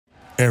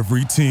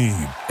Every team,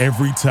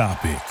 every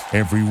topic,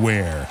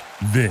 everywhere.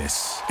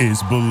 This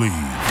is Believe.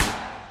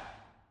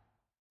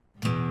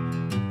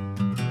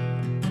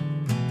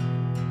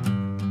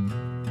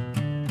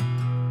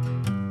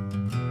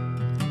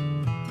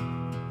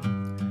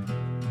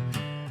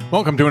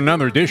 Welcome to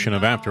another edition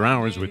of After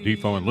Hours with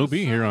Defo and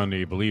Luby here on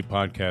the Believe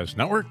Podcast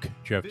Network.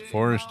 Jeff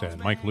DeForest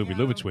and Mike Luby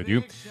Lubitz with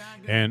you.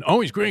 And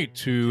always great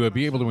to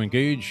be able to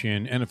engage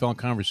in NFL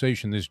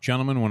conversation. This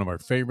gentleman, one of our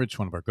favorites,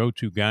 one of our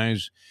go-to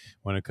guys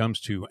when it comes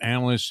to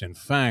analysts. In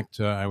fact,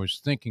 I was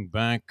thinking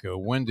back,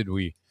 when did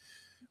we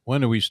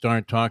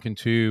start talking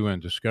to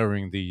and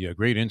discovering the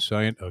great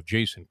insight of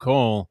Jason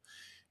Cole?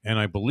 And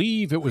I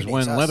believe it was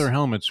when leather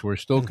helmets were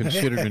still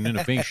considered an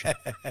innovation.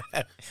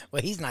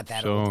 Well, he's not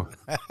that old.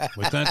 So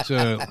with that,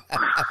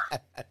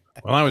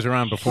 well, I was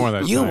around before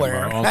that. You time,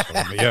 were. also.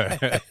 Yeah.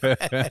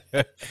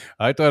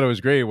 I thought it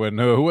was great when,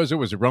 who was it?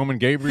 Was it Roman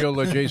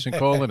Gabriel, Jason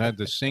Cole, that had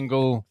the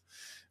single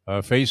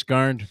face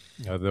guard,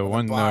 the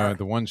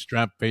one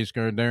strap face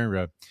guard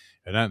there?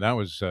 And that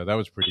was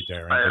pretty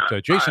daring.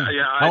 But Jason,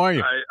 how are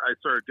you? I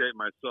sort of date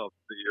myself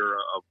the era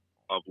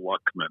of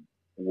Luckman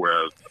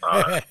with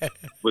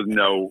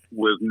no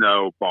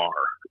bar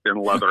in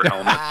leather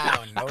helmet.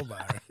 Wow, no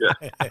bar. Yeah.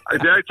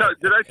 Did I tell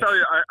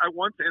you? I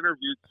once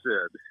interviewed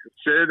Sid.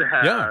 Sid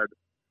had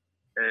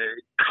a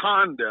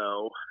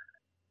condo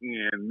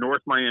in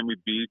North Miami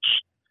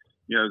Beach,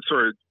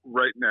 sort of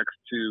right next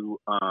to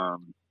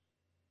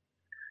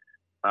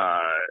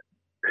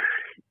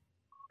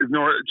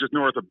just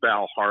north of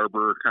Bal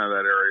Harbor, kind of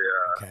that area.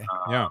 Okay.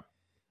 Yeah.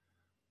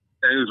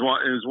 And it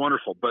was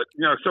wonderful. But,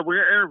 so we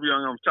were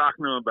interviewing him,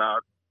 talking to him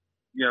about,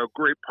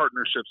 great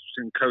partnerships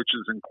between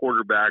coaches and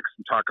quarterbacks,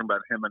 and talking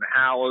about him and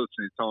Hallis.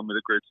 And he's telling me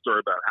the great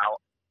story about how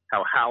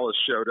Hallis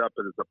showed up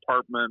at his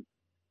apartment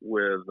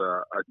with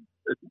a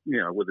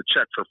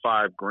check for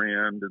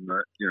 $5,000, and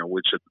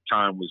which at the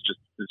time was just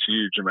this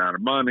huge amount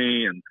of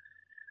money, and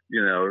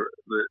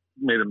that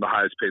made him the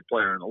highest paid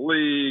player in the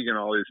league, and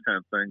all these kind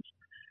of things.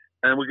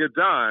 And we get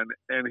done,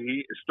 and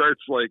he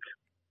starts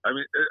I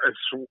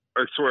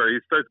swear, he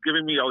starts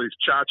giving me all these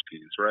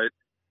tchotchkes, right?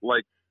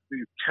 Like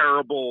these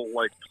terrible,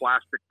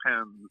 plastic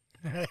pens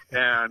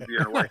and,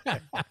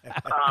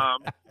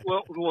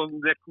 little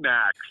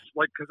knickknacks.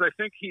 Because I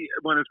think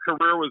when his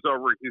career was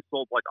over, he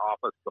sold,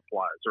 office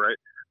supplies, right?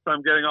 So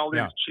I'm getting all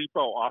these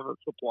cheapo office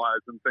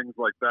supplies and things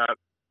like that.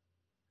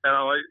 And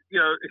I'm like,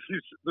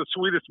 he's the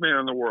sweetest man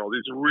in the world.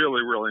 He's a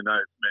really, really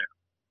nice man.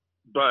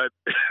 But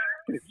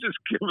he's just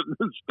giving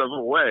this stuff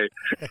away,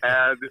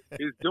 and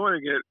he's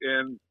doing it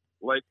in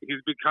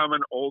he's become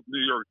an old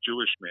New York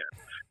Jewish man.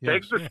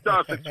 Yes. Take the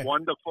stuff; it's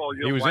wonderful.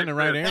 He was in the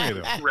right area,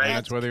 though. Great.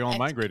 That's where they all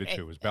migrated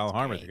to. Was Bal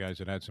Harbor, the guys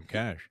that had some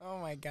cash. Oh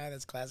my God,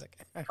 that's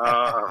classic. He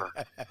was.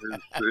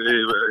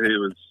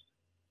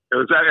 It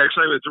was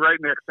actually right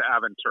next to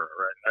Aventura,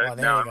 right? Oh,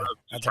 there you go.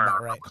 That's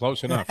about right.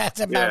 Close enough. That's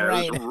about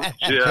right.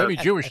 It's heavy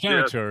Jewish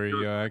territory,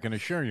 I can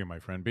assure you, my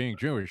friend. Being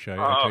Jewish, I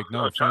take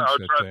no offense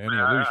at any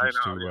allusions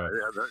to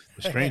the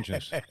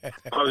strangeness.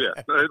 Oh, yeah.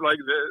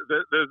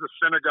 There's a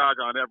synagogue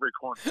on every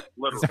corner,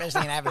 literally.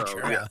 Especially in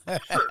Aventura.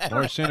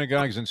 More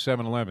synagogues than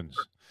 7-Elevens.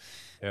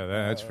 Yeah,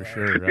 that's for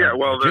sure. Yeah,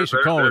 well,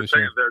 Jason Cole is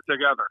here. They're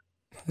together.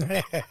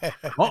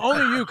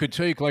 Only you could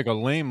take a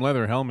lame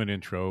leather helmet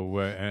intro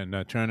and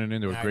turn it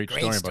into a great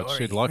story about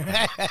Sid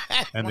Luckman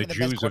and the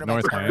Jews of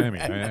North Miami.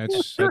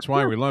 That's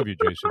why we love you,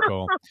 Jason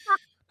Cole,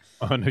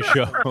 on the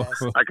show.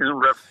 I can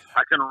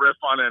riff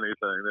on anything.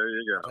 There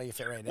you go. Oh, you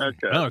fit right in.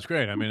 Okay. No, it's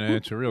great. I mean,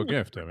 it's a real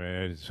gift. I mean,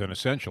 it's an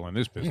essential in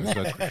this business,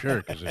 that's for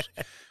sure, because there's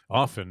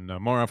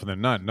more often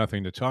than not,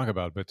 nothing to talk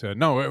about. But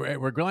no,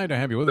 we're glad to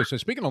have you with us. So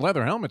speaking of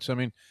leather helmets, I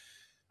mean,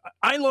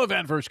 I love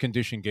adverse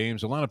condition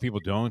games. A lot of people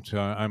don't.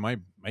 My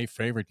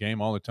favorite game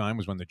all the time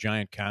was when the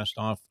giant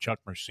cast-off Chuck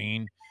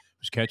Mersine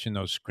was catching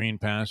those screen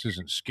passes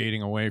and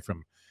skating away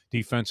from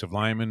defensive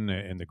linemen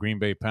in the Green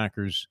Bay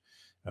Packers,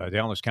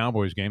 Dallas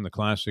Cowboys game, the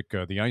classic,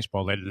 the ice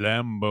ball at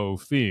Lambeau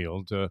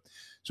Field.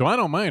 So I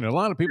don't mind. A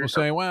lot of people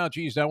say, well,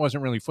 geez, that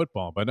wasn't really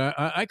football. But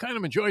I kind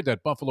of enjoyed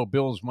that Buffalo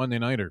Bills Monday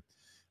Nighter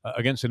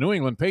against the New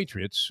England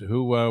Patriots,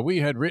 who we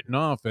had written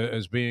off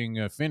as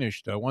being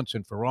finished once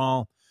and for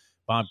all.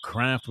 Bob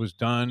Kraft was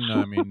done.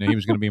 I mean, he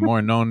was going to be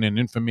more known in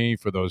infamy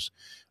for those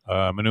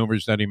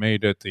maneuvers that he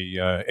made at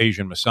the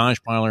Asian massage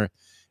parlor.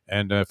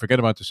 And forget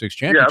about the 6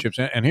 championships.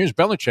 Yep. And here's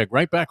Belichick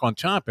right back on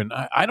top. And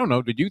I don't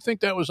know, did you think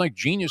that was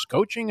genius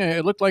coaching?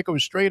 It looked like it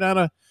was straight out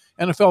of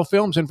NFL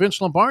films and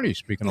Vince Lombardi,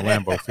 speaking of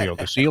Lambeau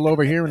Field. A seal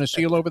over here and a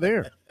seal over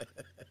there.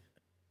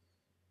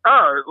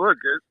 Oh, look,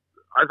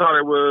 I thought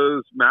it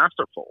was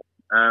masterful.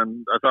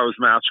 And I thought it was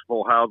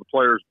masterful how the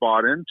players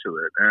bought into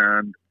it.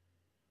 And,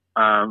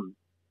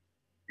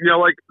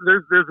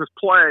 there's this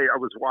play I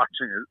was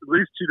watching at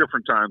least 2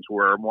 different times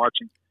where I'm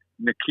watching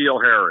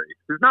N'Keal Harry,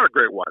 who's not a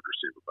great wide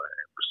receiver by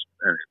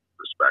any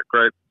respect,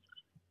 right?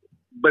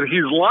 But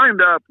he's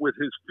lined up with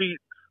his feet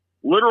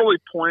literally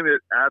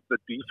pointed at the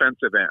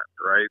defensive end,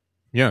 right?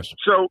 Yes.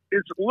 So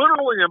it's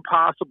literally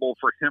impossible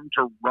for him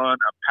to run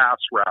a pass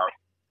route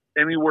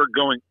anywhere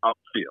going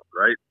upfield,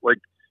 right? Like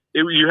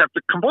you have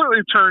to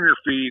completely turn your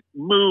feet,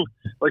 move.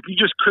 Like, you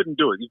just couldn't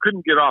do it. You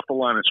couldn't get off the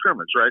line of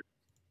scrimmage, right?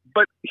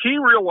 But he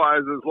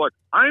realizes, look,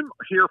 I'm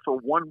here for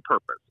one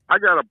purpose. I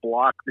got to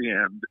block the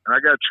end, and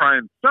I got to try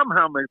and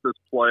somehow make this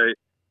play,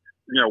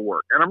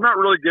 work. And I'm not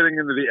really getting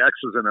into the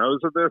X's and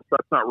O's of this.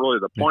 That's not really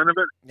the point of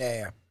it.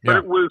 Yeah. But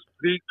it was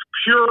the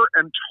pure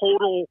and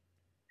total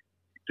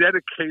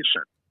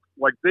dedication.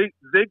 Like, they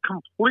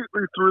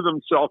completely threw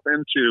themselves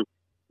into,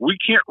 we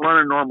can't run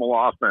a normal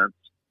offense.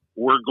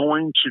 We're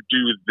going to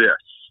do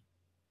this.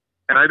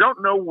 And I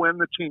don't know when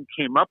the team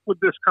came up with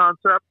this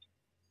concept.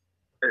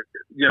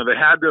 They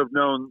had to have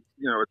known,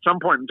 at some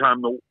point in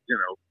time, the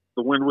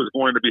wind was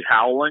going to be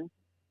howling,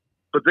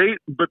 but they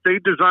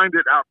designed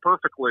it out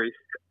perfectly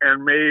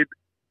and made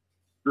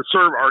the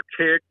sort of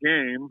archaic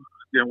game,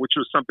 which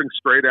was something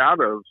straight out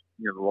of,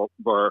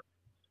 the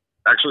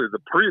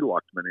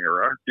pre-Luckman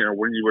era,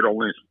 when you would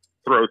only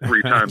throw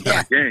 3 times in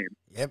a game.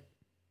 Yep.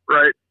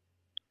 Right.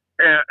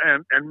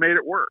 And made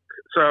it work.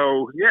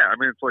 So,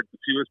 it's like the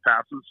fewest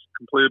passes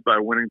completed by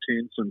a winning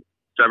team since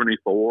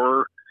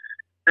 74.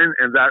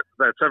 And that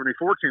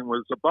 74 team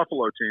was a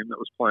Buffalo team that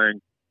was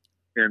playing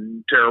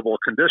in terrible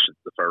conditions,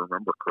 if I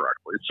remember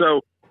correctly.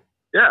 So,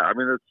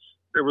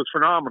 it was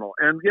phenomenal.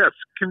 And yes,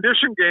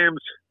 condition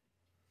games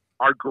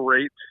are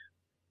great,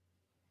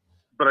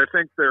 but I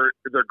think they're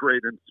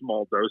great in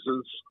small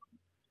doses.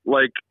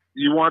 Like,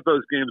 you want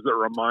those games that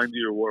remind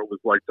you of what it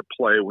was like to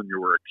play when you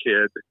were a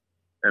kid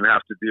and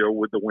have to deal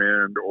with the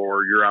wind,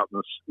 or you're out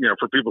in the,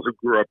 for people who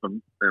grew up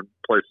in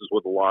places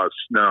with a lot of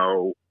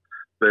snow,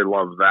 they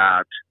love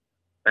that.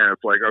 And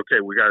it's like,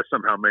 okay, we got to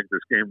somehow make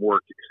this game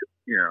work,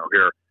 here.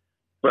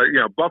 But,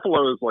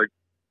 Buffalo is like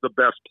the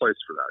best place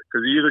for that,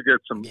 because you either get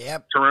some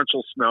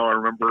torrential snow. I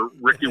remember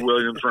Ricky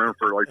Williams running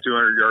for like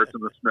 200 yards in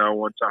the snow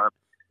one time.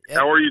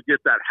 Or you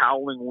get that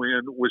howling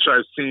wind, which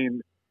I've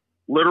seen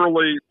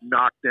literally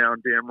knock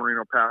down Dan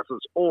Marino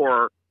passes.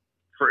 Or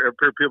for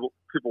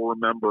people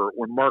remember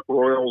when Mark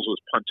Royals was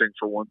punting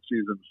for one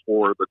season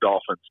for the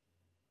Dolphins,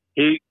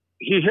 he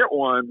hit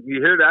one. He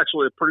hit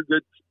actually a pretty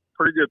good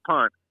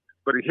punt,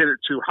 but he hit it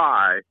too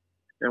high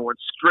and went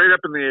straight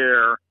up in the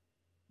air.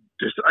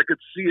 Just, I could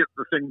see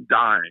the thing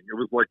dying. It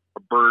was like a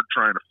bird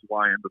trying to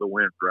fly into the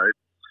wind, right?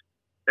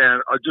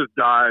 And it just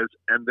dies,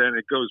 and then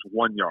it goes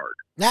 1 yard.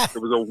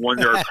 It was a 1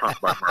 yard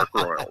punt by Mark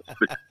Royals.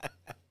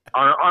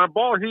 On a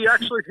ball he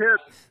actually hit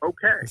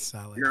okay.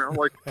 Solid. It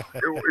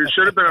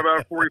should have been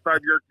about a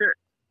 45-yard kick.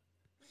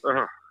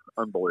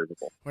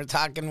 Unbelievable. We're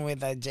talking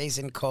with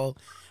Jason Cole,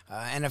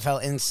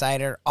 NFL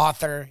insider,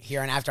 author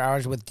here on After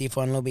Hours with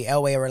Defo and Luby,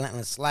 Elway, A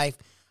Relentless Life.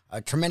 A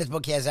tremendous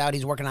book he has out.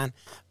 He's working on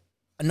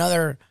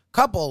another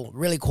couple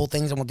really cool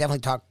things, and we'll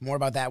definitely talk more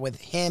about that with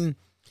him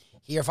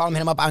here. Follow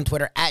him up on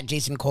Twitter at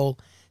Jason Cole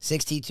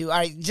 62. All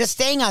right, just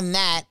staying on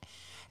that,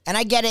 and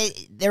I get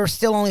it. There were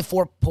still only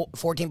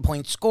 14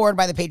 points scored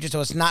by the Patriots, so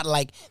it's not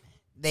like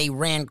they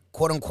ran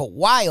quote-unquote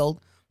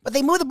wild, but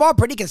they moved the ball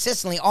pretty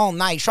consistently all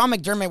night. Sean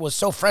McDermott was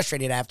so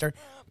frustrated after.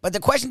 But the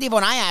question Devo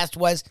and I asked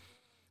was,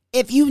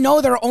 if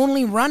they're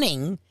only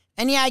running,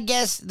 and I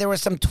guess there were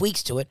some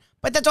tweaks to it,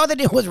 but that's all they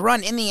did was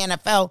run in the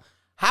NFL,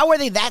 how are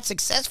they that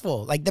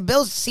successful? Like, the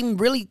Bills seem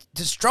really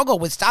to struggle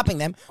with stopping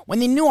them when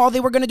they knew all they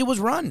were going to do was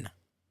run.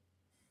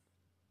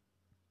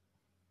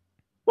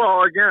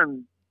 Well,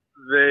 again,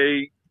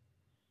 there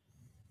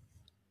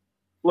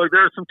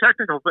are some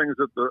technical things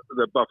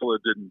that Buffalo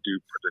didn't do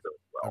particularly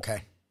well.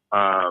 Okay.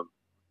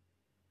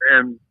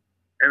 And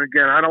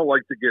again, I don't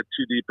like to get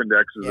too deep into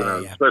X's and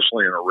O's,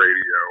 especially in a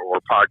radio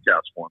or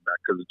podcast format,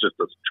 because it just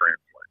doesn't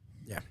translate.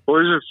 Yeah. But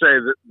let's just say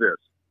this.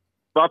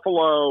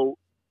 Buffalo,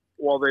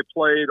 while they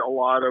played a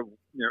lot of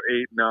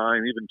 8,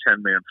 9, even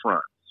 10-man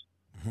fronts,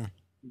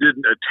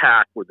 didn't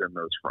attack within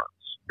those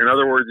fronts. In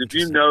other words, if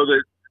you know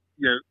that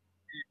you're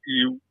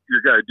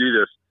got to do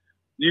this,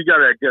 you got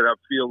to get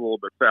upfield a little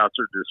bit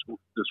faster to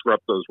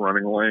disrupt those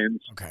running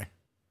lanes. Okay.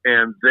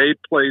 And they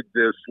played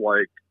this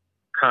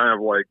kind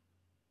of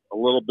a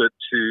little bit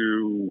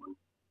too,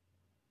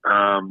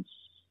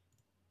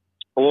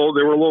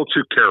 they were a little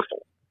too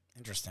careful.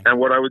 Interesting. And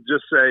what I would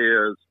just say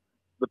is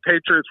the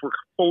Patriots were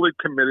fully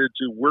committed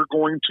to, we're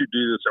going to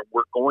do this and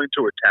we're going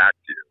to attack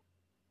you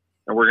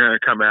and we're going to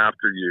come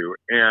after you.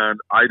 And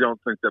I don't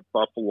think that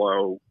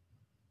Buffalo,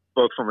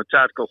 both from a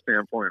tactical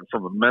standpoint and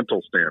from a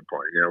mental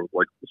standpoint,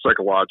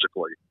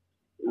 psychologically,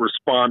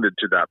 responded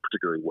to that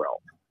particularly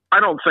well.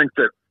 I don't think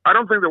that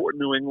what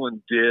New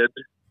England did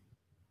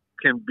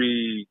can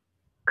be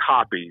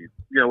copied.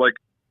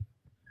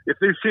 If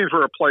these teams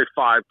were to play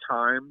 5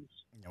 times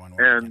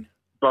and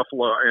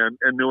Buffalo and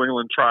New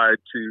England tried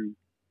to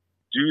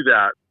do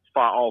that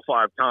all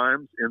 5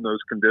 times in those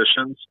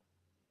conditions,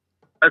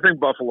 I think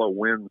Buffalo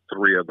wins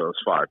 3 of those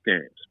 5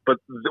 games. But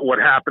what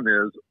happened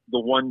is the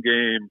one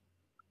game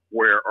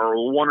or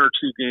 1 or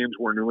 2 games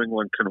where New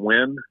England can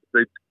win,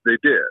 they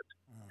did.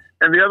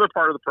 And the other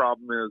part of the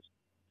problem is,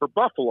 for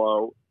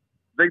Buffalo,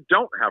 they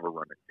don't have a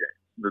running game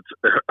that's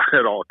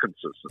at all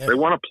consistent. Yeah. They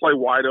want to play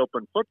wide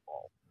open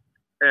football,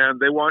 and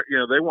they want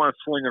to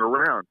sling it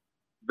around.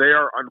 They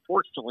are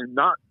unfortunately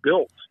not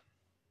built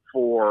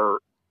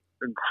for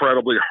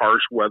incredibly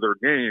harsh weather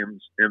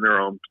games in their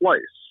own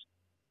place.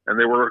 And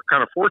they were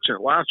kind of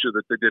fortunate last year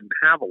that they didn't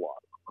have a lot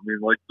of them. I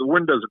mean, like, the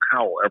wind doesn't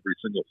howl every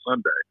single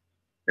Sunday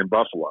in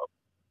Buffalo,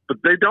 but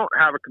they don't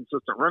have a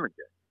consistent running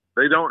game.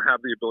 They don't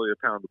have the ability to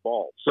pound the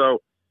ball.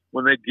 So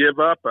when they give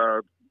up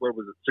a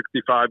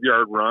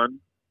 65-yard run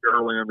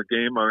early in the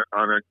game on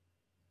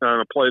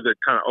a play that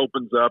kind of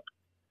opens up,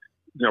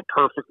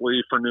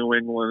 perfectly for New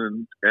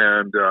England,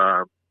 and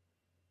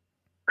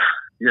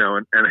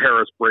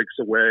Harris breaks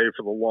away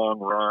for the long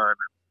run,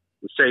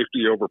 the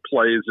safety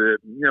overplays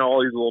it,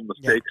 all these little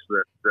mistakes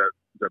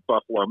that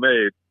Buffalo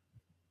made,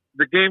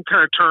 the game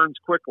kind of turns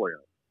quickly,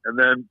 and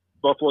then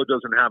Buffalo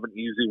doesn't have an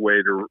easy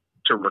way to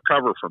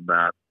recover from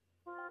that.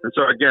 And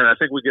so, again, I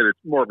think we get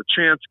more of a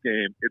chance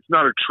game. It's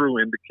not a true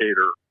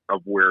indicator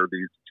of where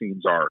these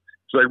teams are.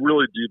 So I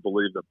really do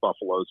believe that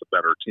Buffalo's a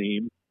better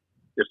team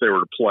if they were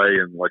to play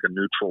in like a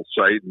neutral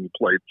site and you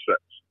played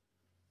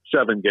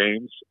 7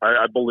 games.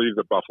 I believe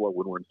that Buffalo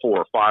would win 4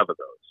 or 5 of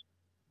those.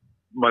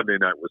 Monday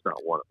night was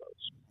not one of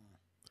those.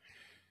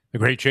 The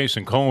great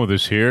Jason Cole with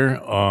us here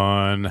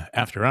on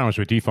After Hours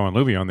with Defo and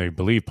Louie on the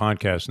Believe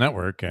Podcast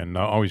Network, and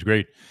always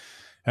great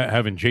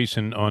having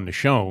Jason on the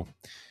show.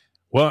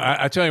 Well,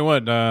 I tell you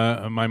what,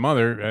 my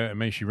mother,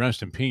 may she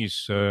rest in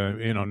peace,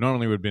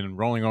 normally would have been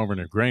rolling over in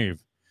her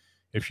grave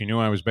if she knew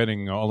I was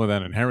betting all of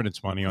that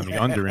inheritance money on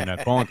the under in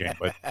that ball game.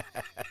 But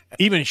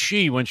even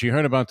she, when she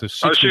heard about the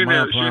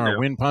 60-mile-per-hour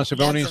wind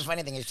possibilities, that's the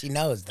funny thing is she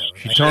knows, though.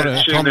 She told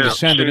me to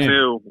send it in. She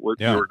knew what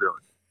you were doing.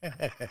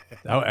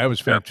 That was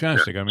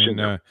fantastic. I mean,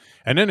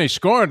 and then they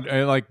scored,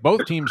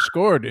 both teams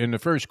scored in the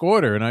first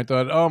quarter, and I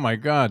thought, oh, my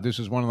God, this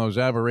is one of those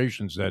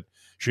aberrations that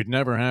should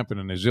never happen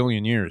in a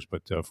zillion years.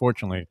 But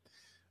fortunately,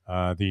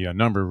 the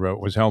number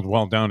was held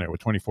well down there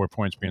with 24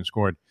 points being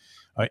scored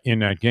in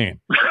that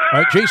game.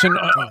 Jason,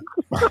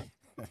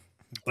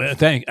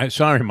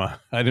 sorry, Ma.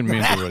 I didn't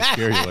mean to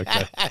scare you like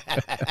that.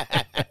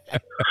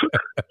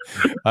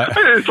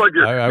 It's like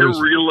you're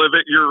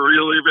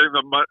reliving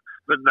the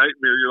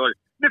nightmare. You're like,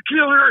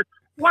 Nikhil,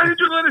 why did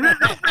you let it hit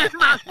your face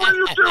mask? What are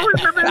you doing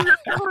to me?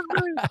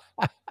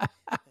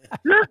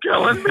 You're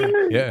killing me.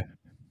 Yeah.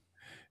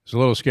 It's a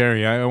little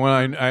scary. I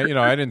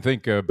didn't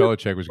think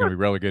Belichick was going to be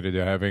relegated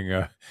to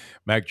having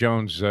Mac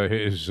Jones,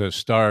 his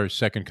star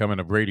second coming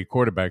of Brady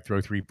quarterback, throw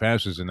 3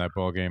 passes in that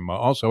ball game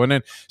also. And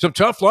then some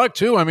tough luck,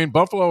 too. I mean,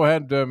 Buffalo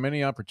had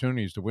many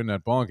opportunities to win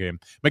that ball game.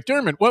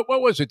 McDermott, what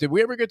was it? Did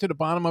we ever get to the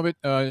bottom of it,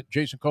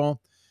 Jason Cole,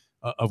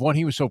 of what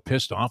he was so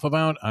pissed off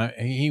about?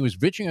 He was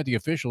bitching at the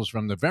officials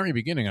from the very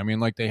beginning. I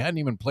mean, like they hadn't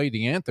even played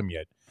the anthem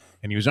yet,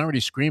 and he was already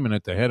screaming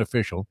at the head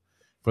official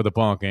for the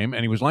ball game,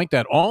 and he was like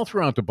that all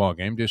throughout the ball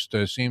game, just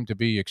seemed to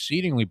be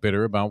exceedingly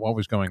bitter about what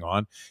was going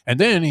on. And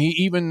then he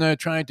even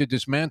tried to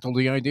dismantle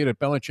the idea that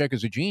Belichick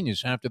is a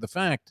genius after the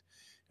fact,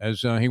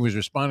 as he was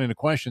responding to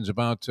questions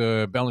about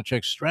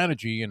Belichick's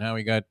strategy and how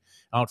he got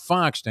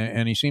outfoxed,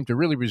 and he seemed to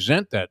really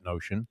resent that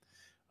notion.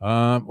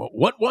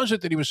 What was it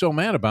that he was so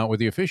mad about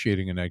with the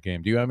officiating in that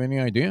game? Do you have any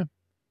idea?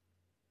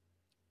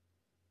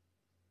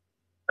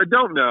 I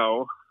don't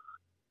know,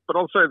 but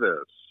I'll say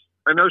this.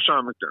 I know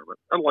Sean McDermott.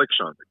 I like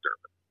Sean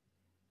McDermott.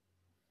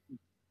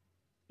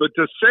 But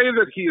to say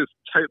that he is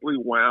tightly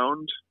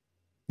wound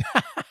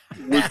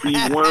would be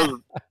one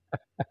of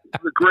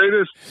the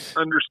greatest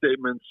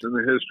understatements in the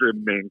history of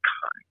mankind.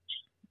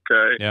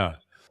 Okay? Yeah.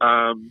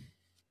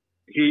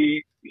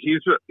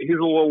 He's a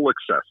little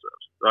excessive,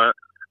 right?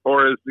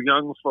 Or as the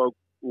young folk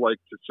like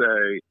to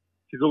say,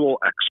 he's a little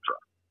extra.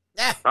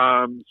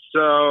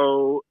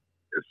 So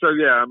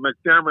yeah,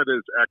 McDermott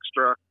is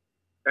extra.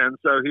 And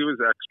so he was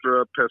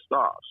extra pissed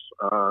off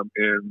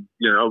in,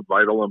 a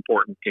vital,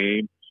 important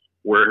game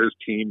where his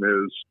team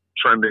is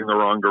trending the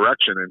wrong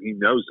direction, and he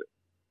knows it.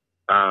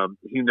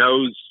 He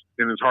knows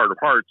in his heart of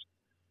hearts,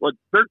 look,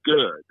 they're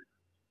good,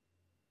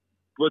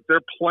 but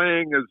they're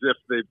playing as if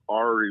they've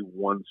already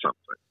won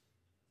something,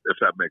 if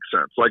that makes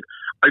sense. Like,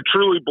 I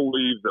truly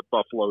believe that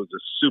Buffalo is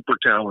a super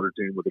talented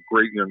team with a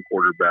great young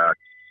quarterback,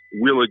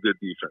 really good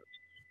defense.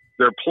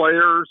 Their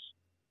players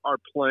are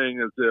playing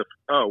as if,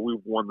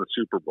 we've won the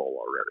Super Bowl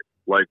already.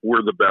 Like,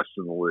 we're the best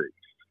in the league.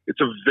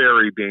 It's a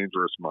very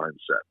dangerous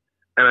mindset.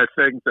 And I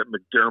think that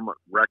McDermott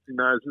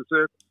recognizes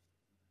it.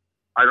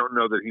 I don't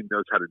know that he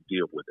knows how to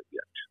deal with it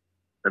yet.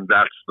 And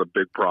that's the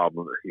big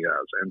problem that he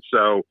has. And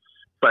so,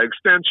 by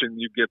extension,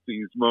 you get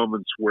these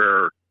moments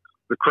where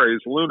the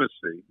crazed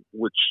lunacy,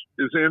 which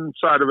is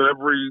inside of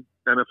every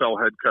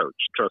NFL head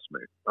coach, trust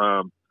me,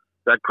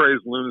 that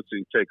crazed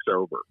lunacy takes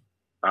over.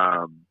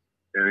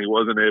 And he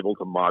wasn't able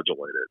to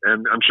modulate it.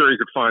 And I'm sure he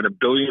could find a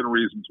billion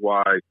reasons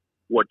why,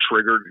 what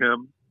triggered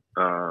him.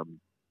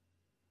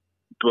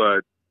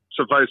 But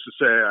suffice to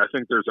say, I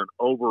think there's an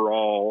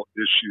overall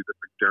issue that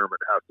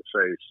McDermott has to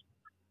face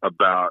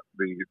about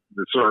the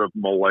sort of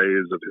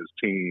malaise of his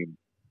team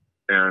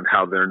and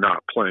how they're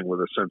not playing with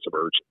a sense of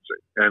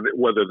urgency, and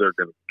whether they're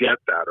going to get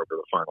that over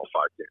the final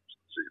 5 games of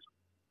the season.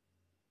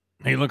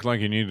 He looked like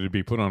he needed to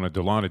be put on a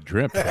Dilaudid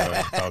drip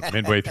about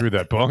midway through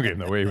that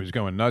ballgame, the way he was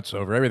going nuts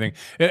over everything.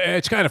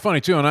 It's kind of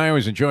funny, too, and I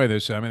always enjoy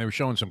this. I mean, they were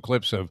showing some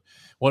clips of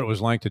what it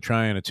was like to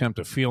try and attempt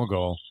a field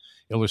goal,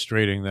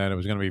 illustrating that it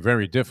was going to be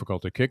very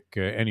difficult to kick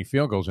any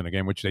field goals in a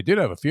game, which they did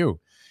have a few.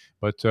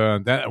 But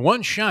that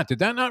one shot, did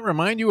that not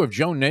remind you of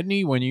Joe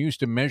Nedney when you used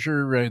to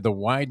measure the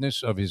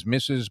wideness of his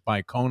misses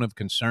by cone of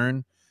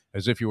concern?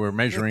 As if you were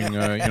measuring,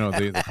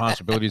 the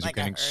possibilities Like of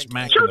getting a hurricane.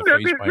 smacked in the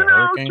face by a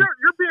hurricane.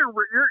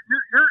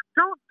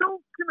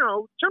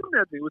 Joe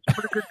Nedney was a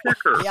pretty good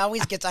kicker. He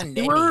always gets on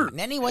He was.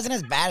 Nenny. Nenny wasn't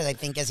as bad, I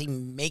think, as he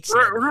makes it.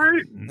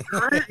 Right.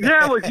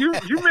 Yeah, like you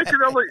make it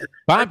out like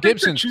Bob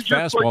Gibson's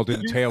fastball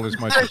didn't tail as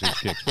much as his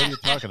kicks. What are you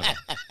talking about?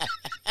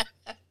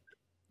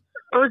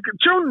 Like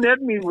Joe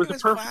Nedney was a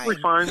was perfectly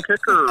fine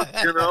kicker.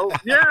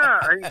 Yeah,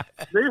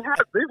 they've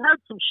had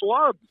some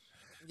schlubs.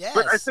 Yes.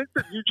 But I think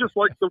that you just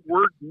like the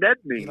word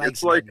Nedney. He likes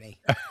It's like Nedney.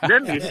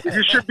 Nedney.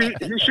 He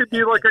should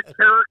be like a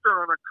character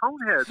on a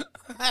Conehead,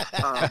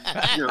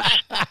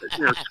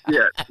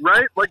 skit,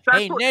 right? Like that's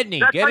Hey, what, Nedney,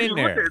 that's get how in you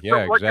there. look at it. Yeah,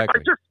 so, like,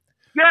 exactly.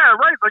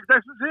 right. Like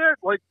this is it.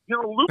 Like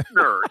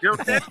Lupner,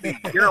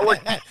 Nedney.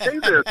 Like say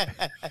this,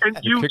 and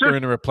The you kicker just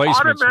in the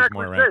replacements is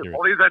automatically more say, accurate.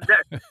 "Well,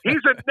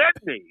 he's a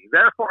Nedney.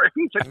 Therefore, if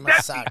he's a He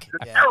must Nedney, suck. he's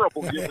a Yeah.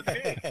 terrible human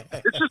being."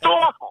 It's just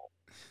awful.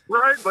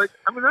 Right? Like,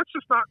 I mean, that's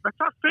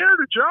not fair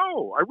to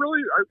Joe.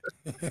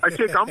 I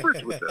take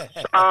umbrage with this.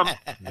 No,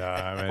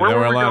 I mean, Where there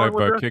were were a we lot going of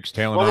with this? kicks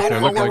tailing Well, out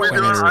there. what Looked were like we some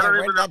of doing? your, I don't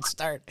Where'd even that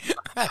start? some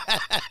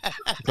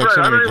of your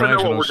I don't even drives know in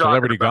what those we're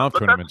celebrity talking golf about, but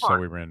tournaments that's that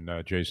fine. we were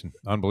in, Jason.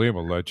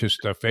 Unbelievable. Just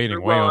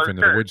fading way Well, off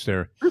into the okay. woods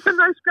there. He's a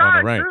nice On guy,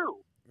 the right. too.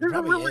 He's a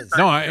Probably really is. nice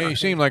No, guy. he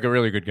seemed like a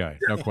really good guy,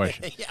 no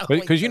question. Yeah,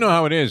 Because you know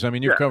how it is. I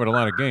mean, you've Yeah. covered a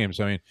lot of games.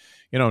 I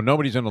mean,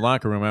 nobody's in the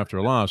locker room after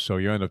a loss, so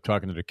you end up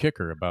talking to the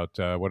kicker about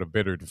what a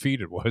bitter defeat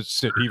it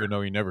was, even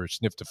though he never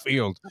sniffed the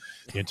field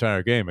the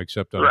entire game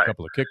except on a Right.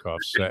 couple of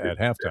kickoffs at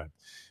halftime.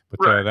 But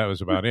Right. that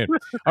was about it.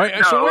 All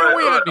right, so where are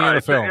we at in the all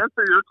right, NFL? To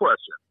answer your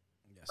question.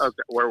 Yes.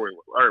 Okay, where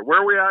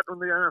are we at in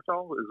the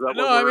NFL? Is that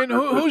No, what I we're- mean,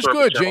 who's is this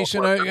good, the general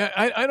Jason? question?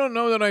 I don't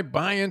know that I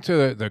buy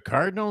into the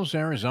Cardinals,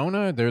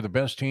 Arizona. They're the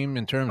best team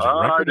in terms of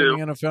I record in do.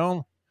 the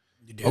NFL.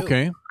 You do.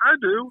 Okay, I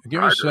do.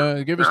 give I us do. the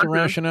I do.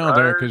 rationale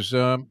there, because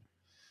no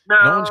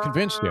one's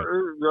convinced yet.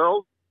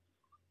 Well,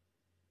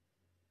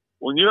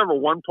 when you have a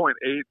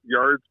 1.8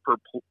 yards per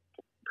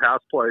pass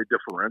play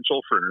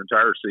differential for an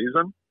entire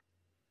season,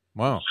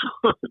 Wow.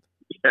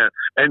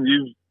 and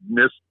you've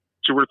missed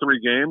 2 or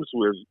 3 games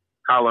with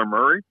Kyler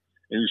Murray,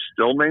 and you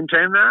still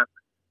maintain that,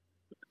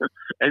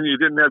 and you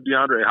didn't have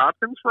DeAndre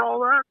Hopkins for all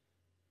that,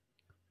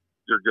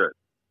 you're good.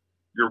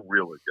 You're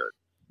really good.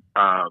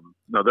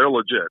 No, they're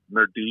legit, and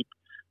they're deep,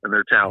 and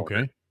they're talented.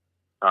 Okay.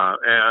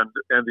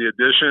 And the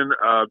addition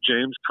of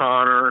James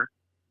Conner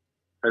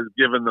has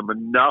given them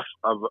enough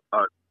of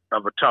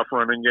a tough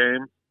running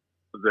game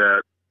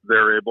that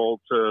they're able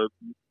to,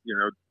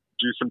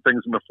 do some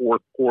things in the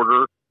fourth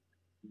quarter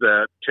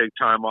that take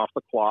time off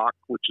the clock,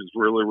 which is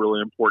really, really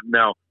important.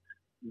 Now,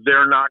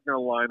 they're not going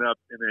to line up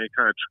in any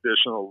kind of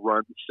traditional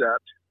run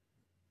set.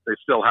 They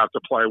still have to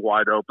play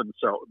wide open,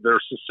 so they're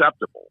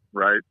susceptible,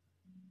 right?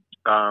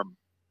 And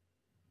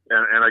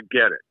I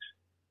get it,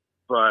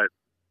 but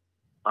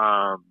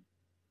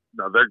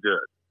no, they're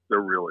good. They're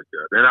really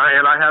good, and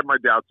I had my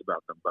doubts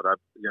about them, but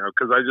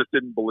because I just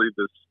didn't believe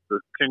the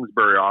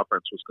Kingsbury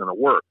offense was going to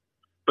work.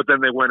 But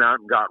then they went out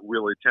and got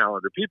really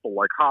talented people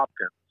like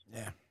Hopkins,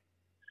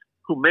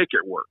 who make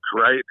it work,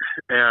 right?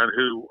 And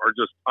who are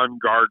just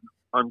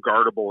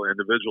unguardable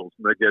individuals.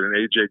 And they get an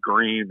AJ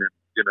Green and,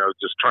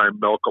 just try and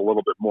milk a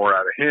little bit more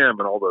out of him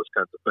and all those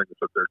kinds of things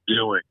that they're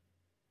doing.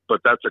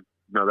 But that's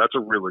a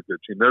really good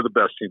team. They're the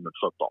best team in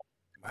football.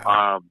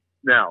 Wow.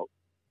 Now,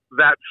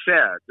 that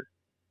said,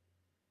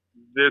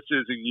 this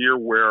is a year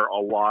where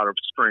a lot of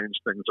strange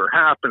things are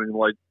happening.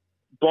 Like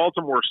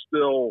Baltimore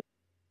still,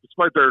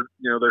 despite their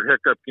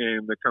hiccup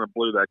game, they kind of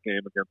blew that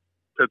game against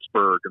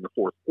Pittsburgh in the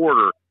fourth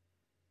quarter.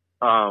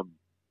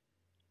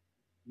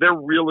 They're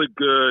really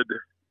good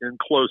in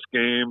close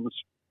games,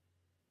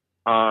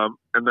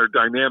 and they're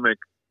dynamic,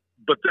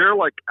 but they're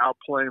like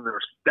outplaying their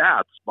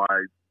stats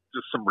by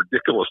just some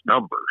ridiculous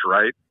numbers,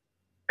 right?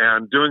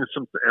 And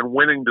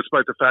winning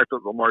despite the fact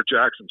that Lamar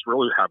Jackson's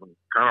really having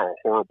kind of a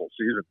horrible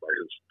season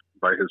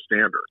by his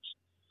standards.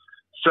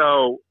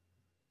 So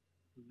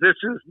this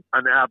is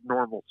an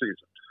abnormal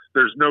season.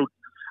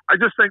 I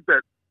just think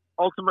that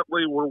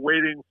ultimately we're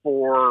waiting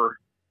for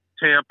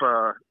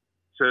Tampa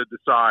to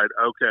decide,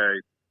 okay,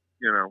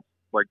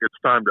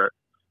 it's time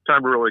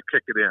to really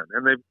kick it in.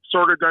 And they've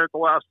sort of done it the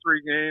last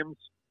 3 games.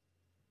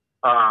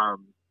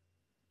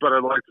 But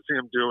I'd like to see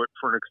them do it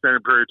for an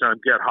extended period of time,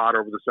 get hot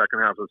over the second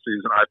half of the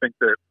season. I think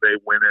that they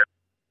win it.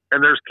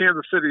 And there's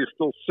Kansas City is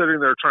still sitting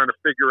there trying to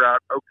figure out,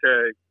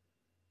 okay,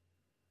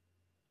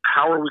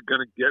 how are we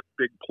going to get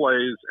big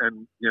plays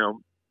and,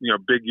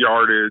 big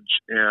yardage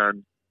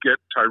and get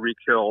Tyreek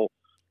Hill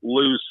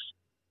loose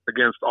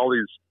against all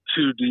these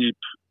 2-deep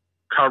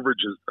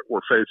coverages that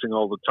we're facing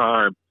all the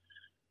time?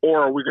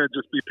 Or are we going to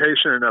just be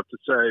patient enough to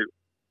say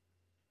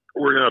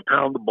we're going to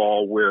pound the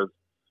ball with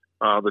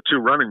the two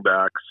running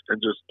backs,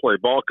 and just play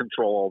ball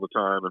control all the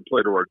time and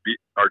play to our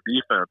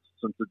defense,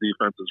 since the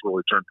defense has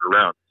really turned it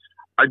around.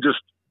 I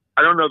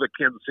don't know that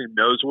Kansas City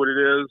knows what it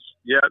is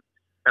yet,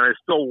 and I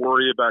still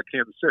worry about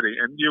Kansas City.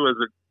 And you, as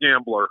a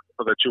gambler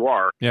that you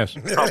are, yes,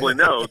 probably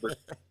know that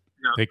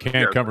they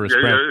can't cover a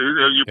spread.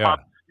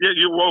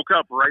 You woke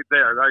up right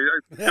there.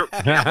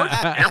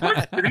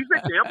 Gambling? Did he say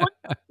gambling?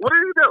 What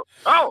did he do?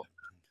 Oh,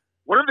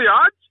 what are the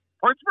odds?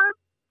 Point spread?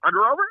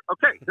 Under over?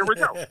 Okay, here we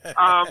go.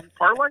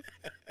 Parlay?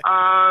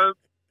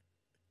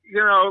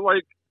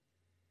 Like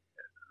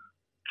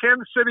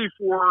Kansas City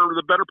for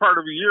the better part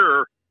of a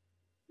year,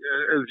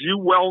 as you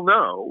well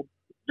know,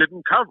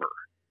 didn't cover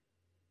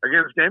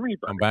against anybody.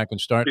 Come back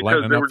and start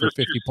lighting up for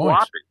 50 points.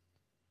 Sloppy.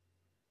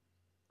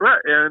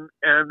 Right, and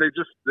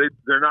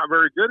they're not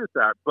very good at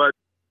that, but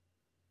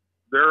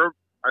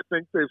I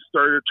think they've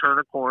started to turn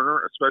a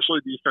corner, especially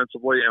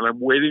defensively, and I'm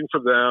waiting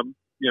for them,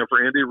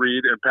 for Andy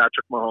Reid and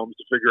Patrick Mahomes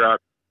to figure out,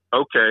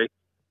 okay,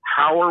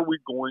 how are we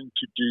going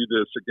to do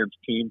this against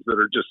teams that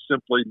are just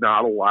simply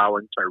not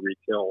allowing Tyreek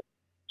Hill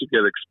to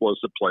get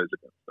explosive plays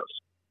against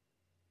us?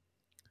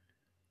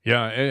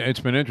 Yeah,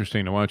 it's been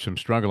interesting to watch them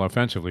struggle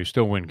offensively,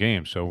 still win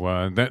games.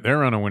 So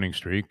they're on a winning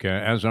streak,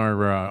 as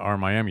are our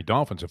Miami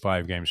Dolphins, a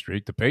 5-game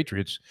streak. The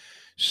Patriots,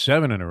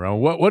 7 in a row.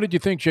 What did you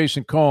think,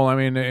 Jason Cole? I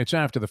mean, it's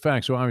after the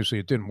fact, so obviously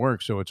it didn't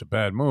work, so it's a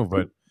bad move.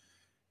 But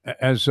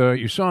as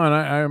you saw, and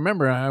I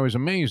remember I was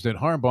amazed that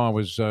Harbaugh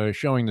was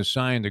showing the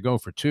sign to go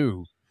for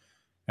 2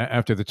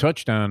 after the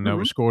touchdown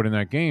was scored in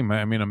that game.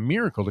 I mean, a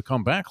miracle to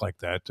come back like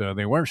that.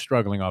 They were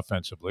struggling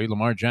offensively.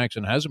 Lamar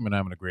Jackson hasn't been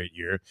having a great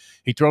year.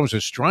 He throws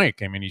a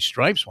strike. I mean, he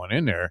stripes one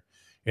in there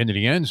into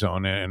the end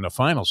zone in the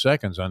final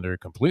seconds under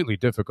completely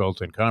difficult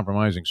and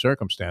compromising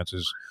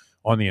circumstances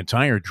on the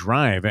entire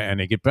drive, and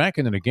they get back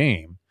into the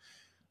game.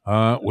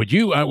 Were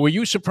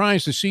you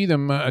surprised to see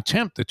them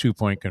attempt the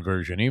 2-point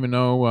conversion, even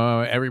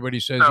though everybody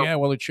says, yeah,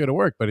 well, it should have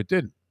worked, but it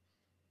didn't?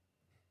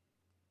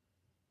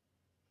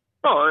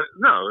 Oh,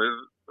 no,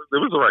 it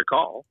was the right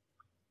call,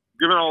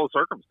 given all the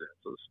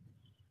circumstances.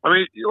 I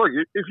mean, look,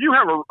 if you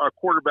have a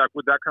quarterback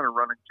with that kind of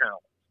running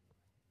talent,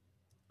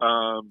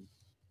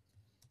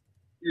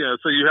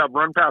 so you have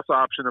run-pass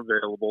option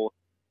available,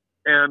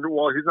 and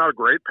while he's not a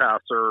great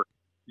passer,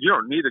 you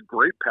don't need a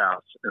great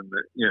pass in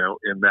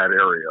that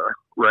area,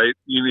 right?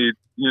 You need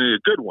a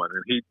good one,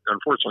 and he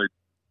unfortunately,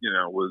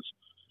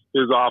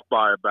 was off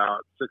by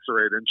about 6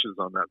 or 8 inches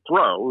on that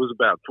throw. It was a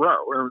bad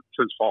throw, and it's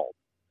his fault.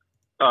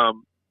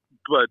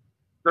 But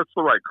that's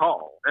the right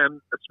call,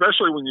 and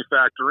especially when you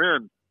factor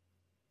in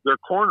their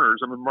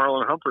corners. I mean,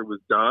 Marlon Humphrey was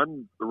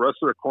done. The rest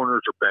of the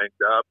corners are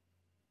banged up.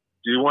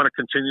 Do you want to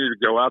continue to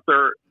go out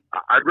there?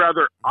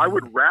 I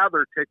would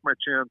rather take my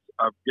chance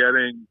of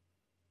getting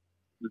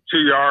the 2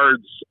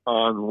 yards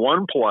on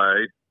one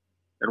play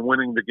and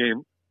winning the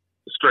game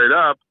straight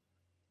up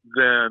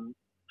than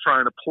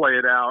trying to play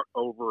it out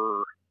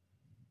over,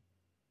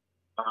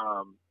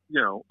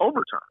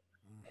 overtime.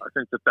 I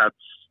think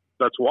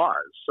that's wise.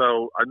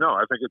 So I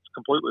think it's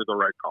completely the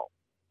right call.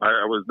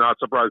 I was not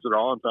surprised at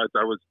all. In fact,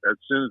 as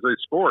soon as they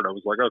scored, I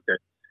was like, okay,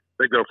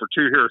 they go for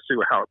 2 here, see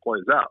how it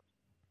plays out.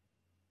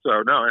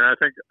 So no, and I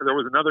think there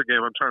was another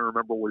game, I'm trying to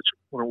remember which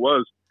one it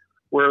was,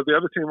 where the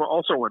other team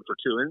also went for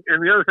 2.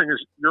 And the other thing is,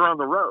 you're on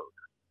the road.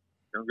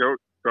 Go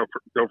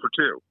for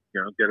 2.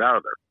 Get out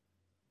of there.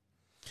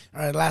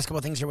 All right, last couple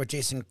of things here with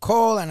Jason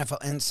Cole,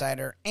 NFL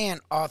insider and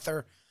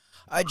author.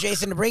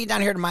 Jason, to bring it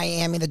down here to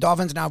Miami, the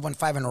Dolphins now have won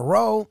 5 in a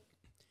row.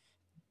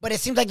 But it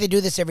seems like they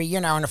do this every year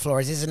now on the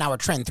floors. This is now a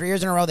trend. 3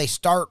 years in a row, they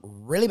start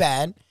really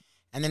bad,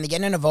 and then they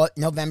get into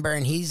November,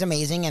 and he's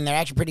amazing, and they're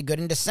actually pretty good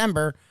in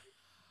December.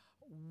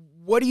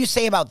 What do you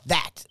say about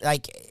that?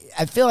 Like,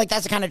 I feel like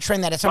that's the kind of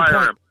trend that at some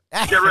point...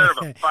 Get rid of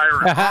him.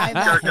 Fire him.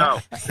 There you go.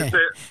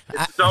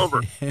 It's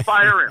over.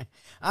 Fire him.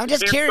 I'm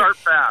just curious.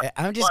 Fire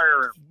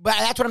him. But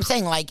that's what I'm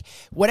saying. Like,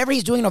 whatever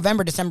he's doing in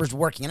November, December is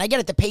working. And I get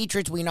it. The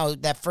Patriots, we know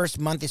that first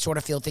month they sort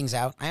of feel things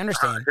out. I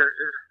understand.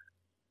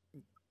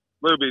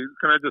 Luby,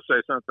 can I just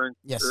say something?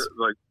 Yes.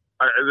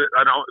 I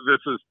don't. This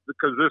is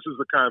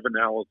the kind of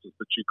analysis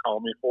that you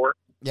call me for.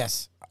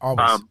 Yes.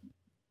 Always.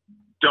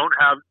 Don't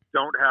have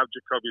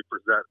Jacoby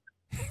Brissett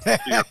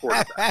be your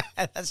quarterback.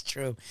 That's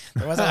true.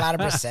 There was a lot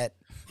of Brissett.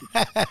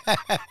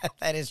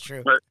 That is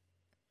true. But,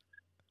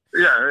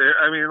 yeah,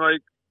 I mean,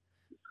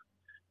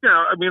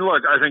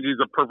 look, I think he's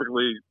a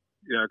perfectly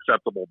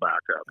acceptable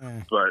backup,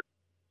 but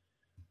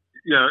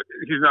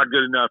he's not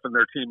good enough, and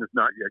their team is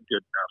not yet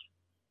good enough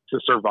to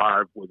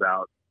survive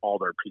without all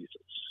their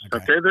pieces.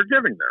 Okay, they're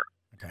getting there.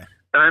 Okay,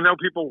 and I know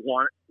people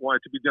want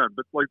it to be done,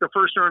 but like the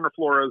first year in the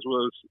Flores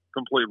was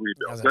complete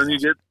rebuild. Then you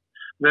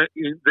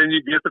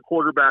get the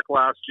quarterback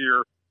last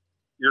year.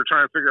 You're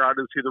trying to figure out,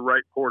 is he the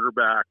right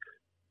quarterback?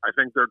 I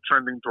think they're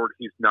trending toward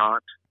he's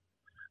not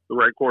the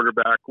right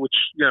quarterback, which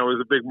is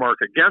a big mark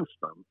against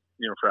them,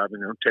 for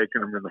having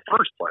taken him in the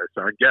first place.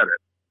 And I get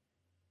it,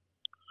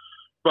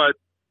 but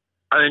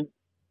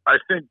I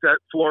think that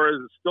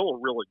Flores is still a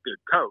really good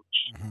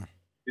coach. Mm-hmm.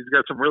 He's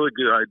got some really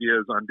good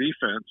ideas on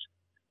defense.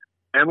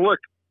 And look,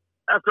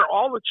 after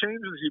all the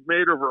changes you've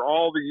made over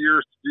all the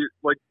years,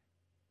 like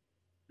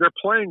they're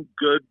playing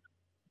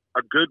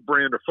a good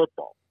brand of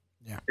football.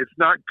 Yeah. It's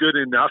not good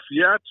enough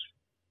yet,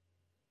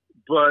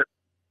 but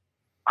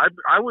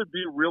I would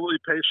be really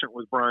patient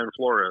with Brian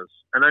Flores.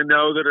 And I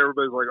know that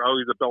everybody's like, oh,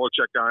 he's a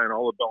Belichick guy, and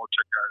all the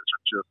Belichick guys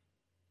are just,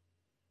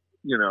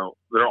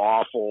 they're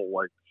awful.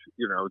 Like,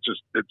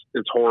 just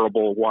it's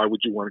horrible. Why would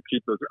you want to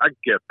keep those? I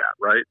get that,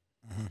 right?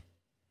 Mm-hmm.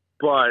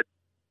 But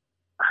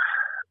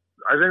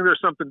I think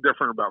there's something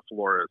different about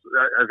Flores.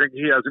 I think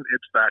he has an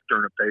it factor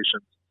and a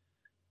patience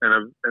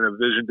and a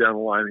vision down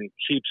the line, and he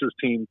keeps his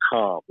team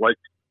calm. Like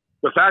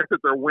the fact that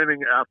they're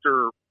winning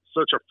after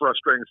such a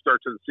frustrating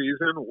start to the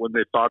season when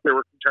they thought they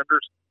were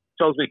contenders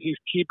tells me he's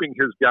keeping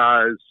his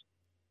guys,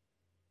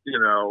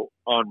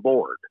 on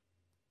board.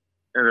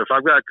 And if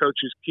I've got a coach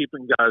who's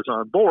keeping guys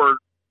on board,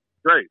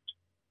 great.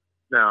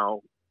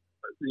 Now,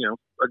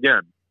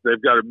 again,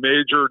 they've got a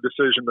major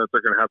decision that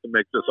they're going to have to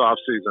make this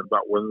offseason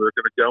about whether they're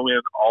going to go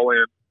all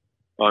in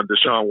on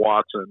Deshaun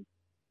Watson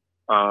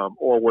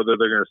or whether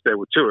they're going to stay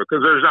with Tua,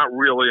 because there's not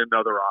really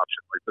another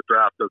option. Like the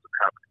draft doesn't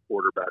have any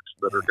quarterbacks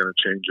that are going to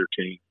change your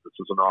team. This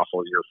is an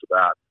awful year for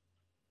that.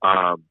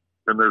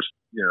 And there's,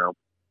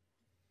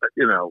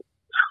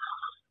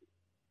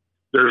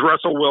 there's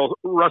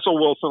Russell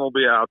Wilson will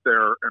be out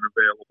there and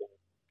available,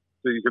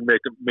 so you can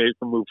make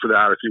a move for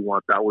that if you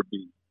want. That would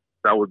be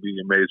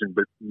amazing,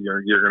 but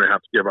you're going to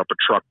have to give up a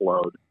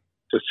truckload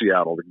to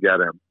Seattle to get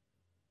him.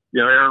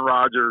 Aaron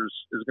Rodgers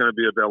is going to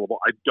be available.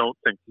 I don't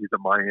think he's a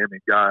Miami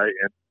guy,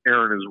 and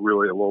Aaron is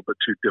really a little bit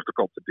too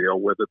difficult to deal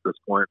with at this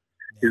point.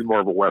 He's more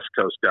of a West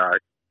Coast guy.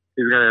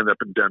 He's going to end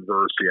up in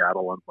Denver or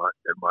Seattle, in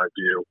my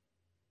view,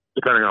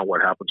 depending on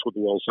what happens with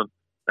Wilson.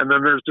 And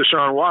then there's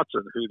Deshaun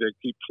Watson, who they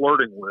keep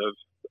flirting with,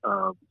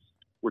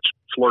 which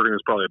flirting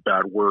is probably a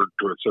bad word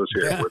to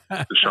associate with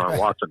Deshaun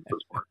Watson at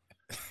this point.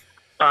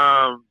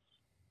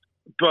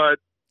 But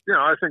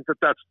I think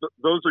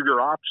those are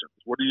your options.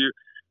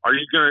 Are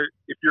you going to,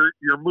 if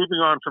you're moving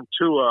on from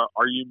Tua,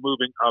 are you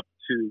moving up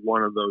to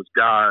one of those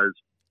guys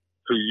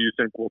who you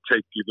think will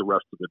take you the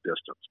rest of the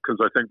distance? Because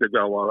I think they've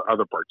got a lot of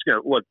other parts.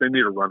 Look, they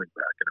need a running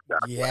back in a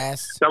bad way.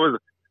 That was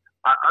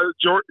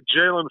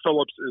Jalen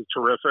Phillips is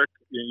terrific.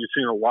 You've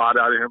seen a lot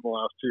out of him the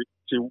last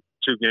two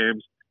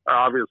games,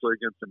 obviously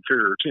against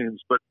inferior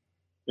teams. But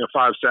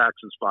 5 sacks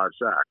is 5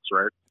 sacks,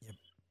 right?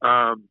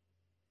 Yep.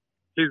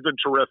 He's been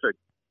terrific,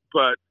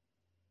 but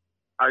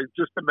I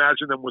just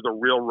imagine them with a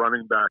real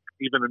running back,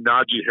 even a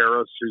Najee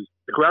Harris,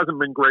 who hasn't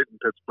been great in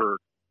Pittsburgh,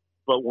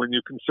 but when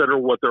you consider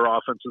what their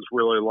offense is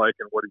really like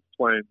and what he's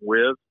playing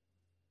with,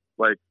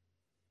 like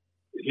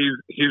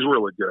he's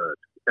really good.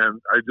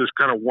 And I just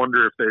kind of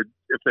wonder if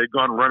they'd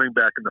gone running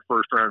back in the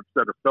first round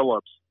instead of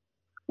Phillips,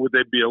 would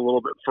they be a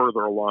little bit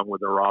further along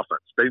with their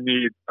offense? They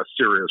need a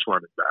serious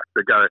running back.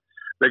 They got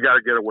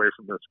to get away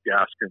from this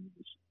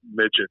Gaskins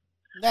midget.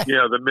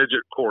 The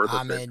midget core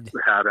that they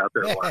had out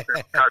there last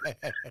year.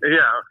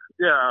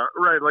 Yeah,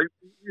 right. Like,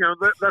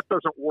 that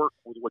doesn't work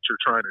with what you're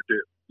trying to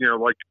do.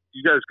 Like,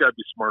 you guys got to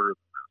be smarter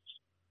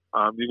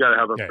than this. You got to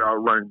have a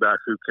running back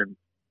who can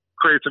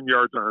create some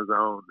yards on his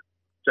own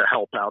to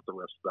help out the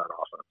rest of that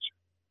offense.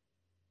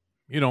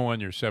 You don't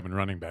want your 7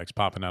 running backs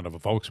popping out of a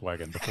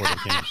Volkswagen before the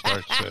game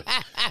starts.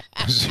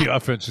 As the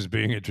offense is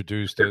being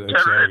introduced.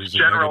 It's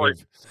generally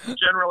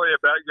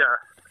about,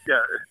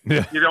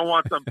 yeah. You don't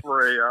want them for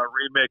a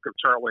remake of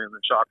Charlie and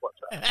the Chocolate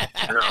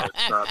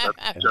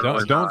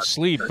Factory. Don't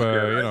sleep.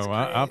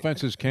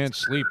 Offenses can't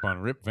sleep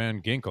on Rip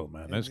Van Ginkel,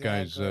 man. This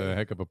guy's a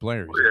heck of a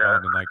player. He's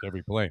involved in like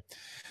every play.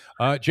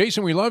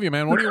 Jason, we love you,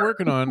 man. What are you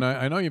working on?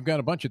 I know you've got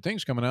a bunch of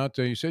things coming out.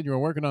 You said you were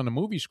working on the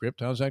movie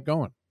script. How's that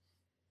going?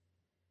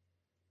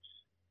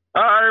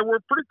 We're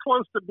pretty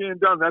close to being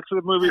done. That's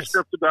the movie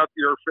script about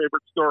your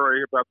favorite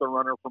story about the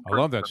runner from Princeton.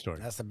 I love that story.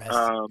 That's the best.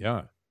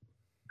 Yeah,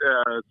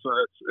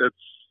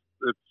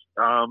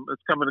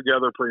 it's coming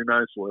together pretty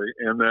nicely,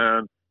 and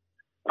then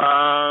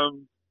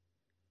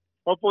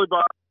hopefully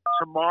by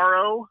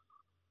tomorrow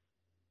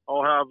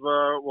we'll have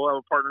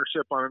a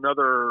partnership on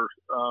another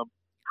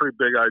pretty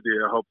big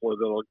idea. Hopefully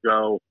that'll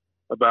go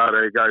about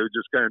a guy who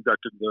just got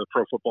inducted into the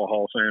Pro Football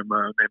Hall of Fame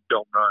named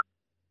Bill Nunn.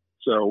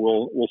 So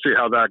we'll see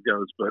how that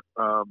goes, but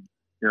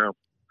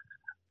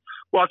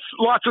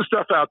lots of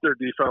stuff out there,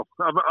 Defo.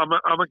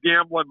 I'm a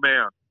gambling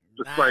man,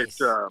 despite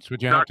that's what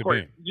you have to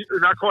be.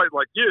 Not quite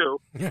like you,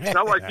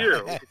 not like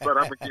you, but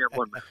I'm a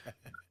gambling man.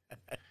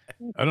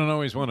 I don't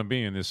always want to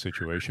be in this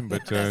situation,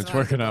 but it's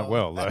working out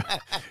well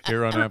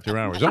here on After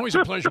Hours. Always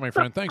a pleasure, my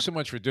friend. Thanks so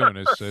much for doing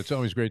this. It's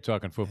always great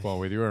talking football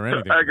with you or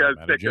anything. Hi, guys.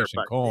 Take care.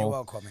 Jason Cole. You're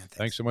welcome, man.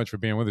 Thanks so much for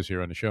being with us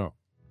here on the show.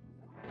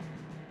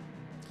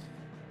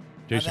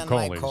 Jason Cole,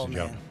 ladies and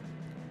gentlemen.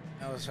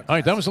 All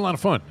right, that was a lot of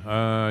fun.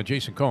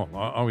 Jason Cole,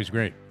 always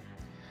great.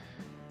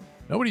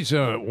 Nobody's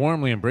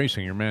warmly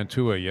embracing your man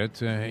Tua yet.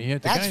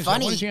 That's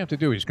funny. What does he have to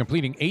do? He's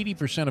completing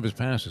 80% of his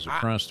passes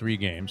across 3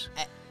 games.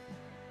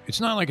 It's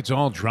not like it's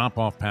all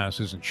drop-off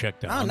passes and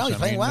checkdowns. No, he's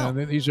playing well.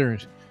 These are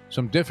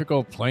some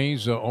difficult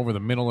plays over the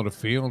middle of the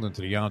field and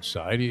to the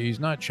outside.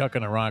 He's not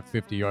chucking a rock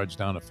 50 yards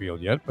down the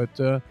field yet,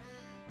 but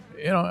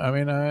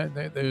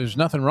there's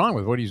nothing wrong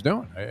with what he's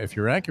doing. If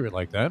you're accurate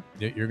like that,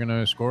 you're going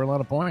to score a lot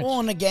of points. Well,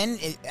 and again,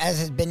 as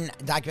has been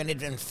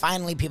documented, and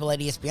finally people at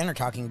ESPN are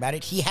talking about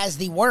it, he has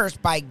the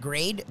worst, by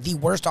grade, the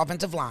worst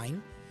offensive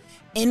line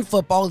in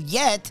football,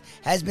 yet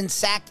has been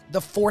sacked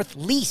the fourth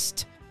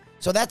least.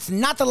 So that's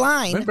not the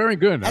line. Been very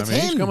good. That's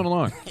he's him. coming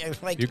along.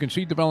 Like, you can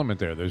see development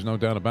there. There's no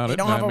doubt about it.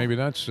 Maybe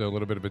that's a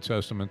little bit of a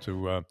testament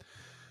to,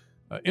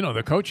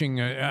 the coaching.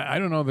 I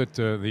don't know that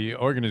the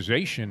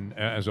organization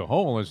as a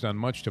whole has done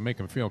much to make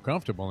him feel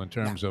comfortable in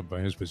terms of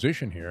his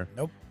position here.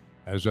 Nope.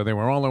 As they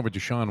were all over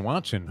Deshaun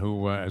Watson,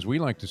 who, as we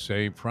like to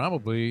say,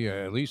 probably,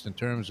 at least in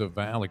terms of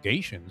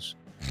allegations,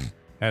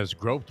 has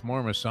groped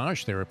more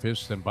massage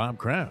therapists than Bob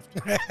Kraft.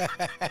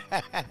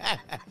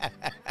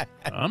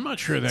 I'm not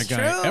sure that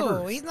guy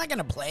ever. He's not going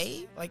to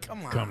play. Like,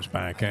 come on. Comes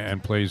back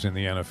and plays in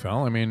the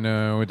NFL. I mean,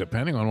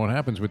 depending on what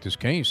happens with this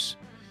case.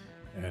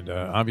 And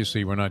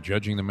obviously, we're not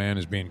judging the man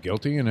as being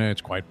guilty, and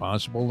it's quite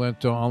possible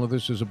that all of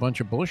this is a bunch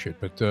of bullshit.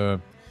 But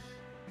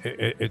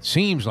it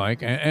seems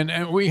like,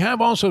 and we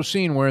have also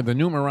seen where the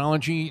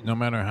numerology, no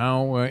matter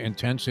how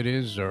intense it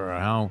is or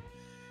how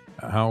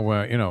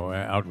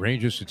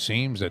outrageous it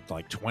seems that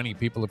like 20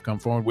 people have come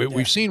forward.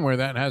 We've seen where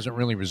that hasn't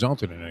really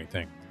resulted in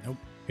anything. Nope.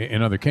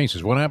 In other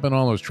cases, what happened to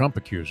all those Trump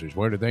accusers?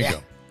 Where did they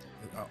go?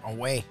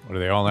 Away. What, do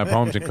they all have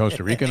homes in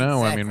Costa Rica now?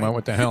 Exactly. I mean,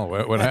 what the hell?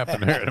 What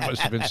happened there? There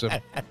must have been some.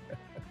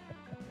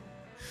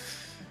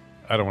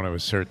 I don't want to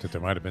assert that there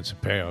might have been some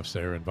payoffs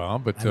there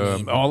involved, but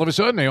all of a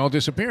sudden they all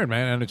disappeared,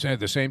 man. And it's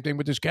the same thing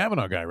with this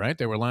Kavanaugh guy, right?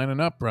 They were lining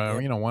up,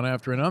 one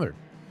after another.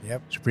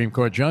 Yep. Supreme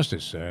Court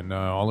justice, and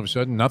all of a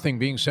sudden nothing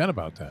being said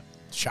about that.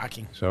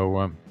 Shocking.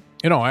 So,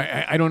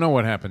 I don't know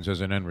what happens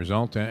as an end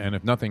result, and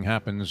if nothing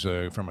happens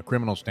from a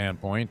criminal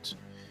standpoint,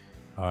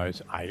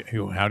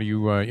 how do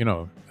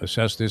you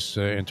assess this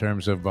in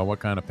terms of what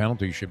kind of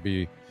penalty should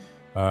be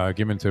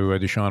given to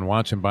Deshaun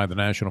Watson by the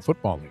National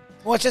Football League?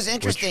 Well, it's just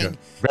interesting. Which,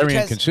 very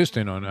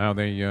inconsistent on how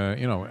they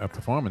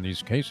perform in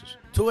these cases.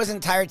 Tua's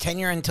entire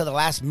tenure until the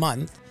last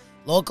month,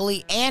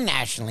 locally and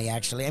nationally,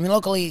 actually. I mean,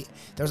 locally,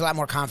 there was a lot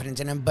more confidence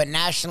in him, but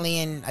nationally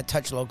and a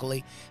touch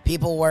locally,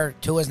 people were,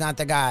 Tua's not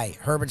the guy,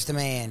 Herbert's the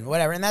man,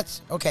 whatever, and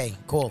that's okay,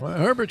 cool. Well,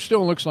 Herbert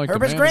still looks like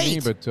Herbert's the man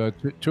great. to me,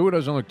 but Tua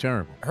doesn't look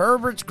terrible.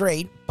 Herbert's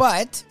great,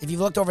 but if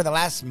you've looked over the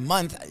last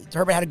month,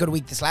 Herbert had a good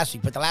week this last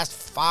week, but the last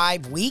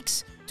 5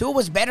 weeks, Tua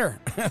was better.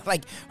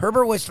 Like,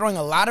 Herbert was throwing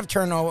a lot of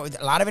turnover,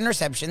 a lot of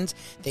interceptions.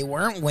 They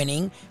weren't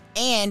winning,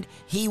 and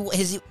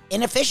he's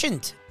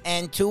inefficient.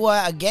 And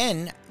Tua,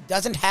 again,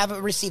 doesn't have a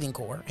receiving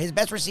core. His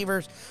best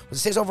receivers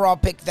was a 6th overall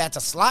pick. That's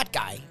a slot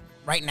guy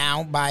right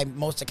now by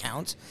most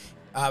accounts.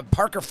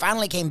 Parker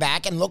finally came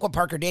back, and look what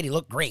Parker did. He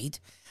looked great.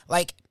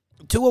 Like,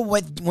 Tua,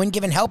 when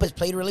given help, has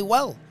played really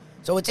well.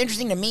 So it's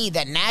interesting to me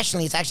that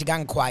nationally it's actually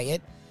gotten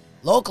quiet.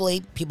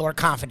 Locally, people are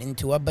confident in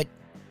Tua, but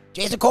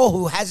Jason Cole,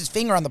 who has his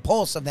finger on the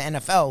pulse of the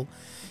NFL,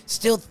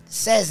 still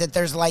says that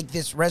there's like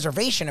this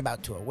reservation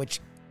about Tua, which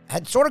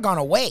had sort of gone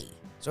away.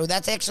 So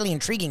that's actually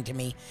intriguing to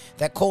me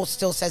that Cole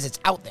still says it's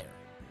out there.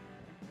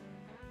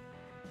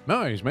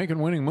 No, he's making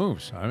winning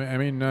moves.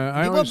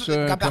 I always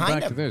come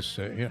back to this.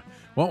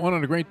 Well, one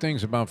of the great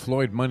things about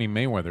Floyd Money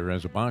Mayweather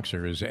as a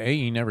boxer is, A,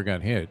 he never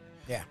got hit.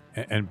 Yeah.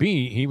 And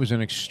B, he was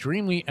an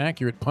extremely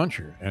accurate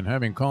puncher. And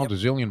having called a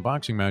zillion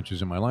boxing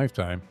matches in my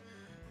lifetime,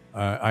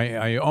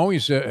 I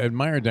always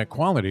admired that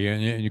quality,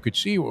 and you could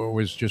see it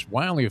was just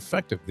wildly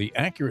effective. The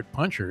accurate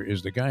puncher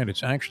is the guy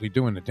that's actually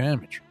doing the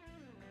damage.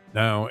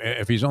 Now,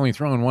 if he's only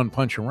throwing one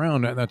punch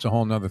around, that's a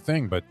whole nother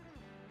thing, but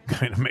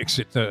kind of makes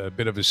it a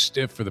bit of a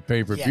stiff for the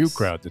pay-per-view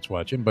crowd that's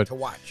watching. But to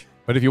watch.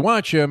 But if you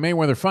watch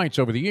Mayweather fights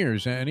over the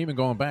years, and even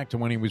going back to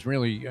when he was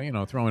really,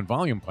 throwing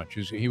volume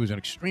punches, he was an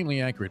extremely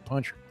accurate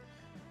puncher.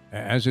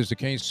 As is the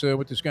case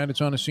with this guy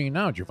that's on the scene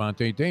now,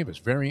 Gervonta Davis,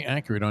 very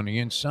accurate on the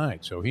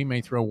inside. So he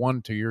may throw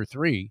 1 to your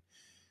 3,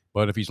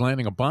 but if he's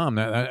landing a bomb,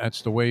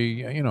 that's the way,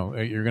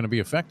 you're going to be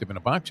effective in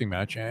a boxing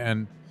match.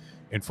 And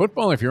in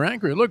football, if you're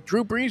accurate, look,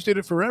 Drew Brees did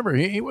it forever.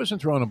 He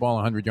wasn't throwing a ball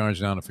 100 yards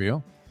down the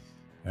field.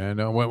 And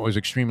what was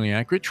extremely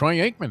accurate, Troy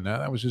Aikman,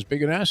 that was his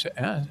biggest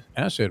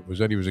asset, was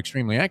that he was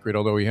extremely accurate,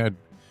 although he had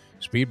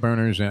speed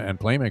burners and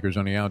playmakers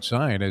on the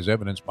outside, as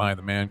evidenced by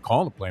the man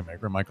called a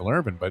playmaker, Michael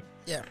Irvin. But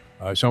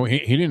so he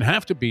didn't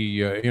have to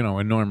be,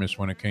 enormous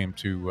when it came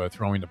to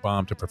throwing the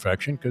bomb to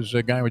perfection, because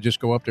the guy would just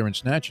go up there and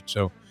snatch it.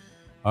 So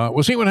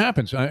we'll see what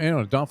happens.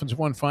 The Dolphins have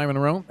won 5 in a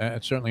row.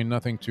 It's certainly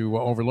nothing to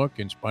overlook,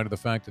 in spite of the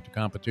fact that the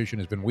competition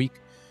has been weak.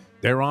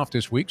 They're off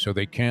this week, so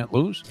they can't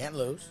lose.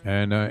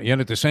 And yet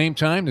at the same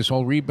time, this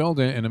whole rebuild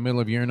in the middle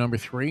of year number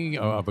 3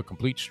 of a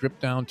complete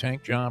stripped-down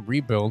tank job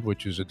rebuild,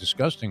 which is a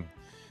disgusting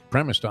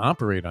premise to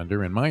operate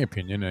under, in my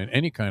opinion, in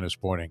any kind of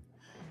sporting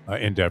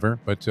endeavor.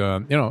 But,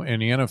 in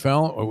the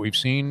NFL, we've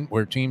seen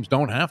where teams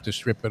don't have to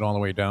strip it all the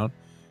way down.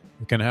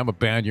 They can have a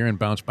bad year and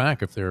bounce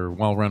back if they're a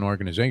well-run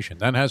organization.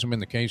 That hasn't been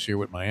the case here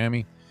with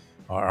Miami,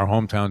 our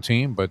hometown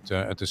team. But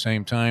at the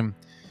same time,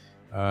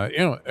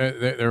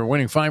 they're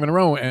winning 5 in a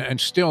row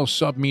and still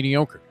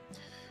sub-mediocre,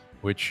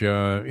 which,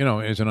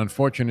 is an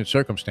unfortunate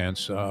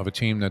circumstance of a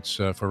team that's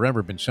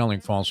forever been selling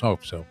false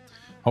hope. So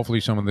hopefully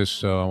some of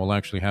this will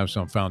actually have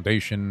some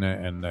foundation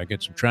and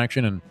get some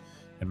traction, and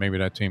maybe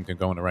that team can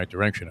go in the right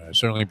direction. It'll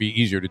certainly be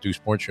easier to do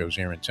sports shows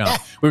here in town.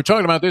 We were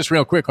talking about this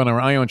real quick on our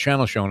Ion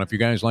Channel show, and if you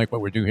guys like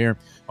what we do here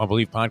on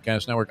Believe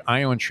Podcast Network,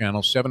 Ion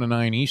Channel, 7 to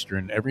 9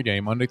 Eastern, every day,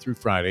 Monday through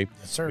Friday.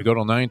 Yes, sir. We go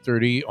till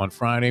 9:30 on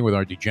Friday with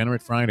our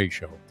Degenerate Friday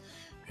show.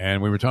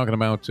 And we were talking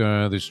about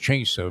this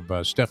chase of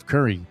Steph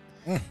Curry,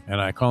 and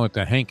I call it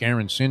the Hank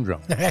Aaron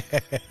syndrome.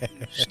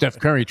 Steph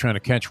Curry trying to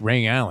catch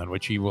Ray Allen,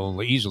 which he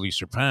will easily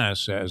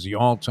surpass as the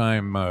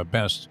all-time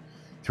best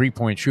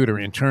three-point shooter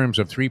in terms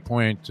of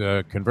three-point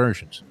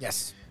conversions.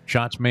 Yes.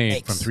 Shots made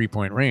Makes. from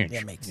three-point range.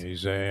 Yeah, makes.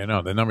 He's,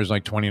 the number's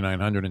like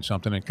 2,900 and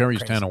something, and Curry's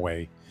Crazy. 10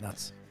 away.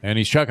 Nuts. And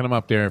he's chucking them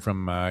up there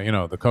from,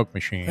 the Coke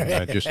machine,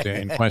 just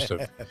in quest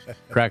of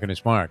cracking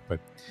his mark. But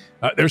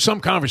there's some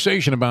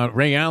conversation about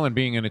Ray Allen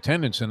being in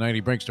attendance the night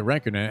he breaks the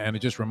record, and it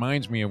just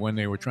reminds me of when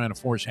they were trying to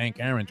force Hank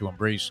Aaron to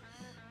embrace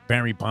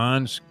Barry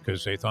Bonds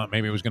because they thought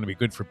maybe it was going to be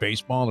good for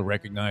baseball to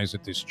recognize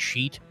that this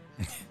cheat,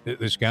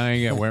 this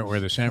guy where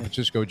the San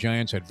Francisco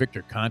Giants had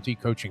Victor Conte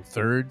coaching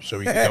third, so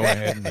he could go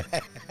ahead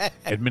and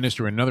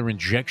administer another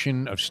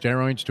injection of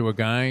steroids to a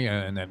guy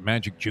and that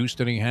magic juice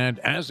that he had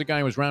as the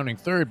guy was rounding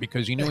third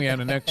because he knew he had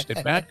a next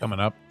at bat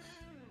coming up.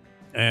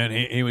 And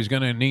he was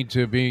going to need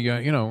to be,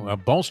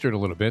 bolstered a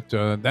little bit.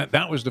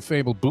 That was the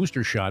fabled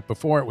booster shot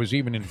before it was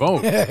even in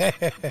vogue,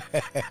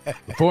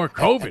 before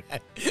COVID.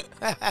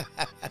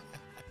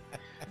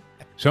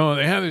 So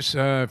they have this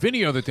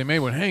video that they made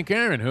with Hank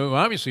Aaron, who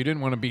obviously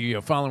didn't want to be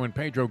following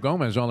Pedro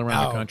Gomez all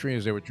around the country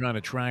as they were trying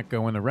to track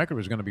when the record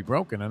was going to be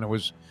broken. And it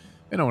was,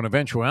 an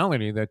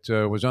eventuality that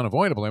was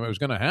unavoidable. I mean, it was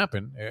going to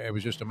happen. It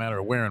was just a matter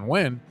of where and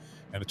when.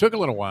 And it took a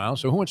little while.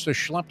 So who wants to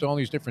schlep to all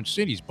these different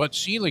cities? Bud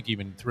Selig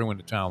even threw in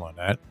the towel on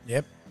that.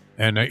 Yep.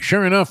 And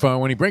sure enough,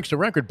 when he breaks the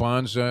record,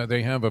 Bonds,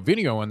 they have a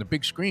video on the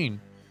big screen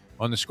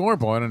on the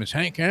scoreboard, and it's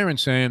Hank Aaron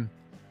saying,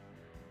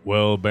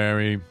 "Well,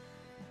 Barry,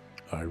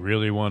 I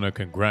really want to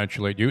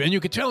congratulate you." And you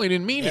could tell he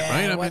didn't mean it,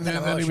 right? I mean,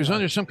 that he was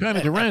under some kind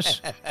of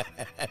duress.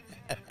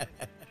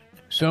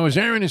 So as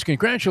Aaron is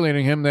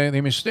congratulating him,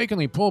 they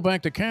mistakenly pull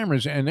back the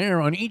cameras, and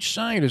there on each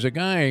side is a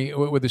guy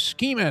with a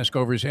ski mask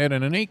over his head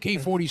and an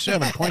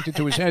AK-47 pointed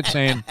to his head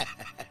saying,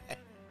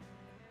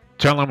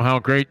 "Tell him how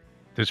great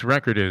this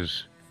record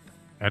is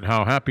and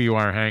how happy you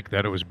are, Hank,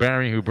 that it was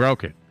Barry who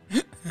broke it."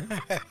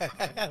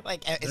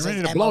 Like, They're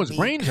ready to blow his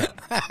brains out.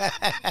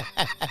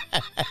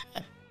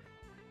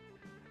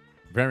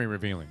 Very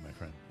revealing, my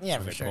friend. Yeah, when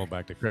for they sure. pull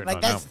back the curtain Like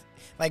on that's that.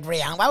 like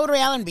Ray Allen. Why would Ray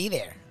Allen be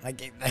there?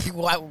 Like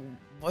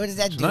what does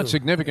that It's do? not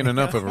significant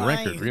enough of a Why?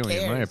 record, Who really,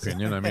 in my cares?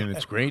 opinion. I mean,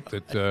 it's great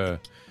that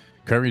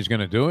Curry's going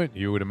to do it.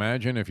 You would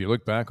imagine if you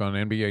look back on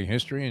NBA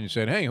history and you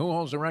said, "Hey, who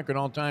holds the record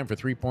all time for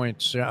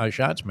three-point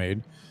shots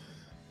made?"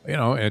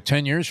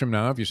 10 years from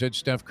now, if you said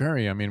Steph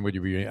Curry, I mean, would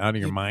you be out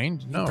of your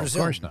mind? No, of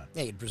course not.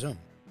 Yeah, you'd presume.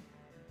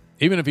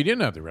 Even if he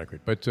didn't have the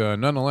record. But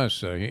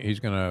nonetheless, he's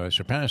going to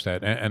surpass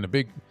that. And the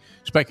big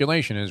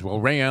speculation is, will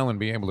Ray Allen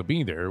be able to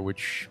be there,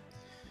 which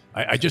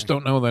I just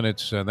don't know that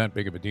it's that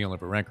big of a deal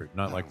of a record.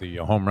 Not like the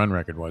home run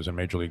record was in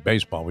Major League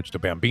Baseball, which the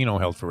Bambino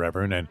held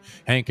forever, and then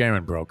Hank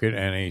Aaron broke it,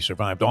 and he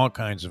survived all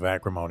kinds of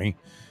acrimony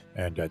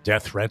and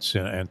death threats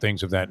and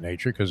things of that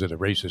nature because of the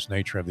racist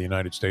nature of the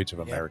United States of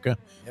America.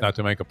 Yep. Not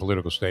to make a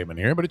political statement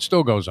here, but it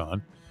still goes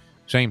on.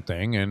 Same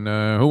thing. And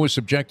who was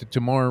subjected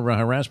to more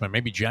harassment?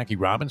 Maybe Jackie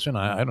Robinson?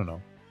 I don't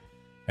know.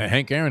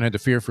 Hank Aaron had to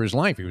fear for his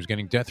life. He was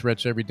getting death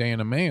threats every day in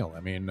the mail. I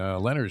mean,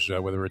 letters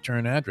with a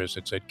return address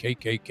that said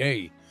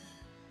KKK,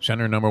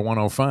 Center number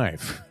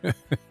 105,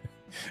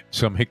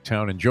 some hick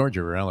town in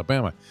Georgia or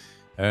Alabama.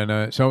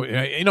 And so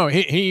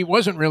he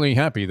wasn't really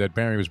happy that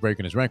Barry was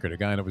breaking his record. A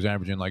guy that was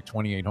averaging like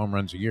 28 home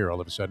runs a year all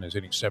of a sudden is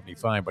hitting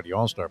 75 by the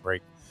All-Star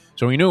break.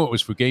 So he knew it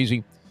was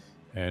fugazi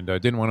and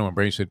didn't want to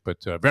embrace it, but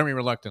very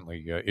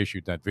reluctantly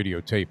issued that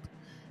videotape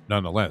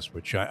nonetheless,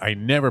 which I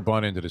never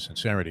bought into the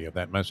sincerity of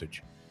that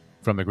message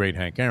from the great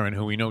Hank Aaron,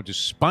 who we know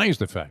despised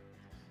the fact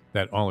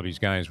that all of these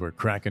guys were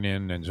cracking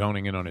in and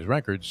zoning in on his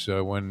records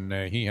when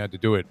he had to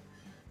do it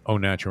au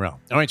naturel.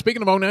 All right,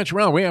 speaking of au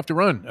naturel, we have to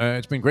run.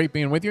 It's been great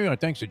being with you.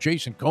 Thanks to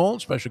Jason Cole,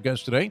 special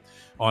guest today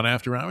on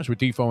After Hours with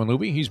Defo and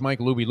Luby. He's Mike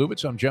Luby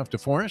Lubitz. I'm Jeff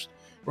DeForest.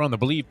 We're on the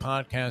Believe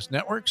Podcast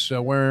Networks,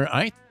 where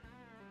I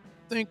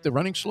think the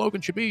running slogan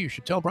should be, you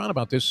should tell Bron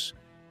about this,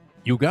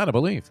 you gotta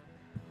believe.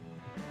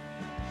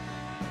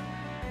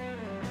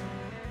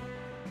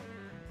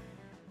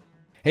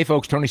 Hey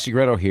folks, Tony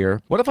Segreto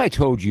here. What if I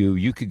told you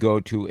you could go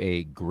to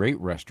a great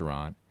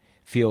restaurant,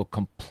 feel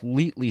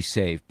completely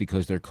safe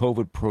because their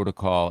COVID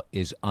protocol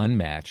is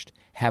unmatched,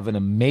 have an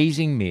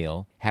amazing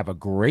meal, have a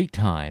great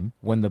time.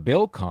 When the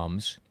bill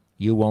comes,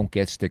 you won't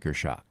get sticker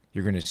shock.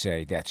 You're going to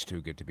say, that's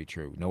too good to be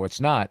true. No, it's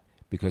not,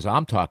 because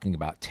I'm talking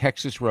about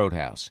Texas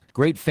Roadhouse.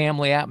 Great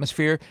family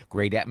atmosphere,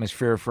 great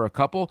atmosphere for a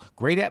couple,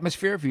 great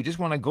atmosphere if you just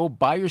want to go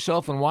by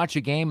yourself and watch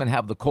a game and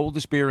have the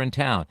coldest beer in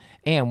town.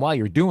 And while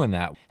you're doing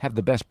that, have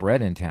the best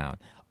bread in town.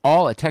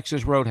 all at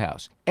Texas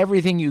Roadhouse.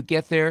 Everything you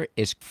get there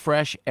is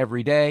fresh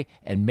every day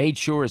and made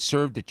sure it's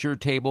served at your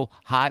table,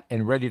 hot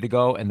and ready to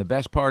go. And the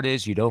best part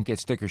is you don't get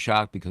sticker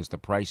shock because the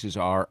prices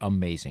are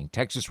amazing.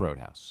 Texas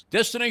Roadhouse.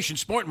 Destination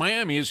Sport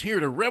Miami is here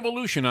to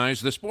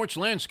revolutionize the sports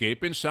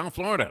landscape in South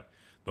Florida.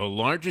 The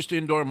largest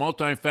indoor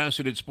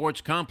multifaceted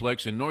sports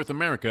complex in North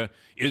America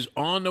is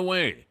on the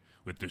way,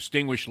 with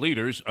distinguished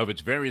leaders of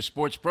its various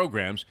sports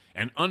programs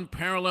and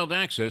unparalleled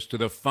access to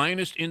the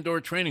finest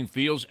indoor training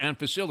fields and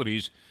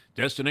facilities.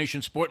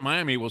 Destination Sport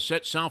Miami will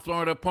set South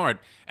Florida apart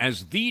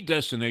as the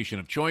destination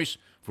of choice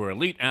for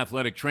elite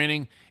athletic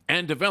training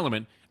and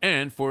development,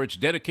 and for its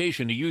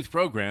dedication to youth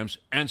programs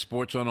and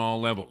sports on all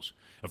levels.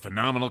 A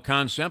phenomenal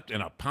concept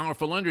and a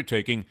powerful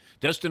undertaking,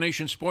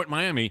 Destination Sport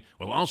Miami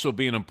will also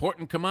be an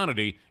important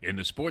commodity in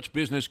the sports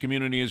business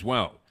community as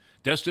well.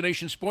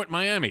 Destination Sport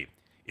Miami,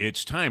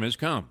 its time has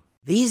come.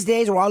 These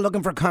days, we're all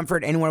looking for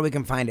comfort anywhere we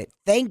can find it.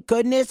 Thank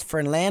goodness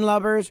for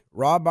Landlubbers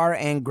Raw Bar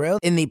and Grill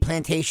in the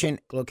Plantation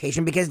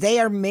location, because they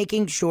are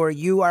making sure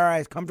you are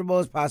as comfortable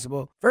as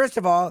possible. First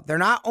of all, they're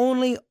not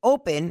only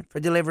open for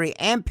delivery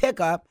and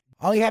pickup.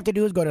 All you have to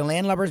do is go to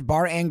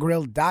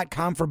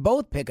landlubbersbarandgrill.com for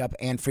both pickup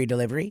and free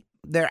delivery.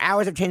 Their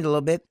hours have changed a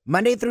little bit.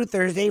 Monday through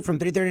Thursday from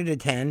 3:30 to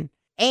 10,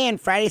 and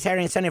Friday,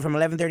 Saturday, and Sunday from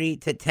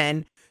 11:30 to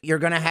 10. You're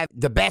going to have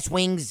the best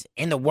wings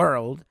in the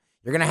world.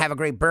 You're going to have a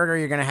great burger.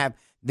 You're going to have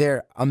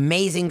their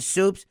amazing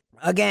soups.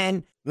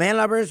 Again,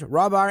 Landlubbers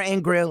Raw Bar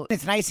and Grill.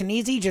 It's nice and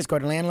easy. Just go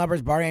to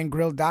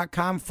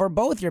landlubbersbarandgrill.com for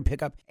both your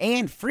pickup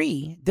and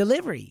free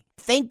delivery.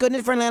 Thank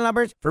goodness for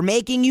Landlubbers for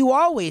making you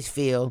always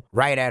feel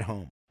right at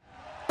home.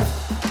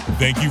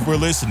 Thank you for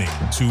listening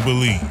to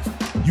Believe.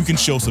 You can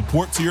show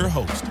support to your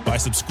host by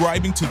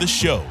subscribing to the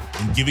show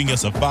and giving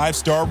us a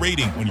 5-star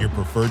rating on your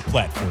preferred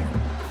platform.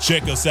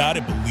 Check us out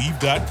at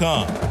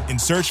Believe.com and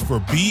search for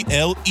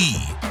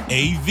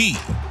BLEAV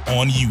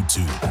on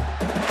YouTube.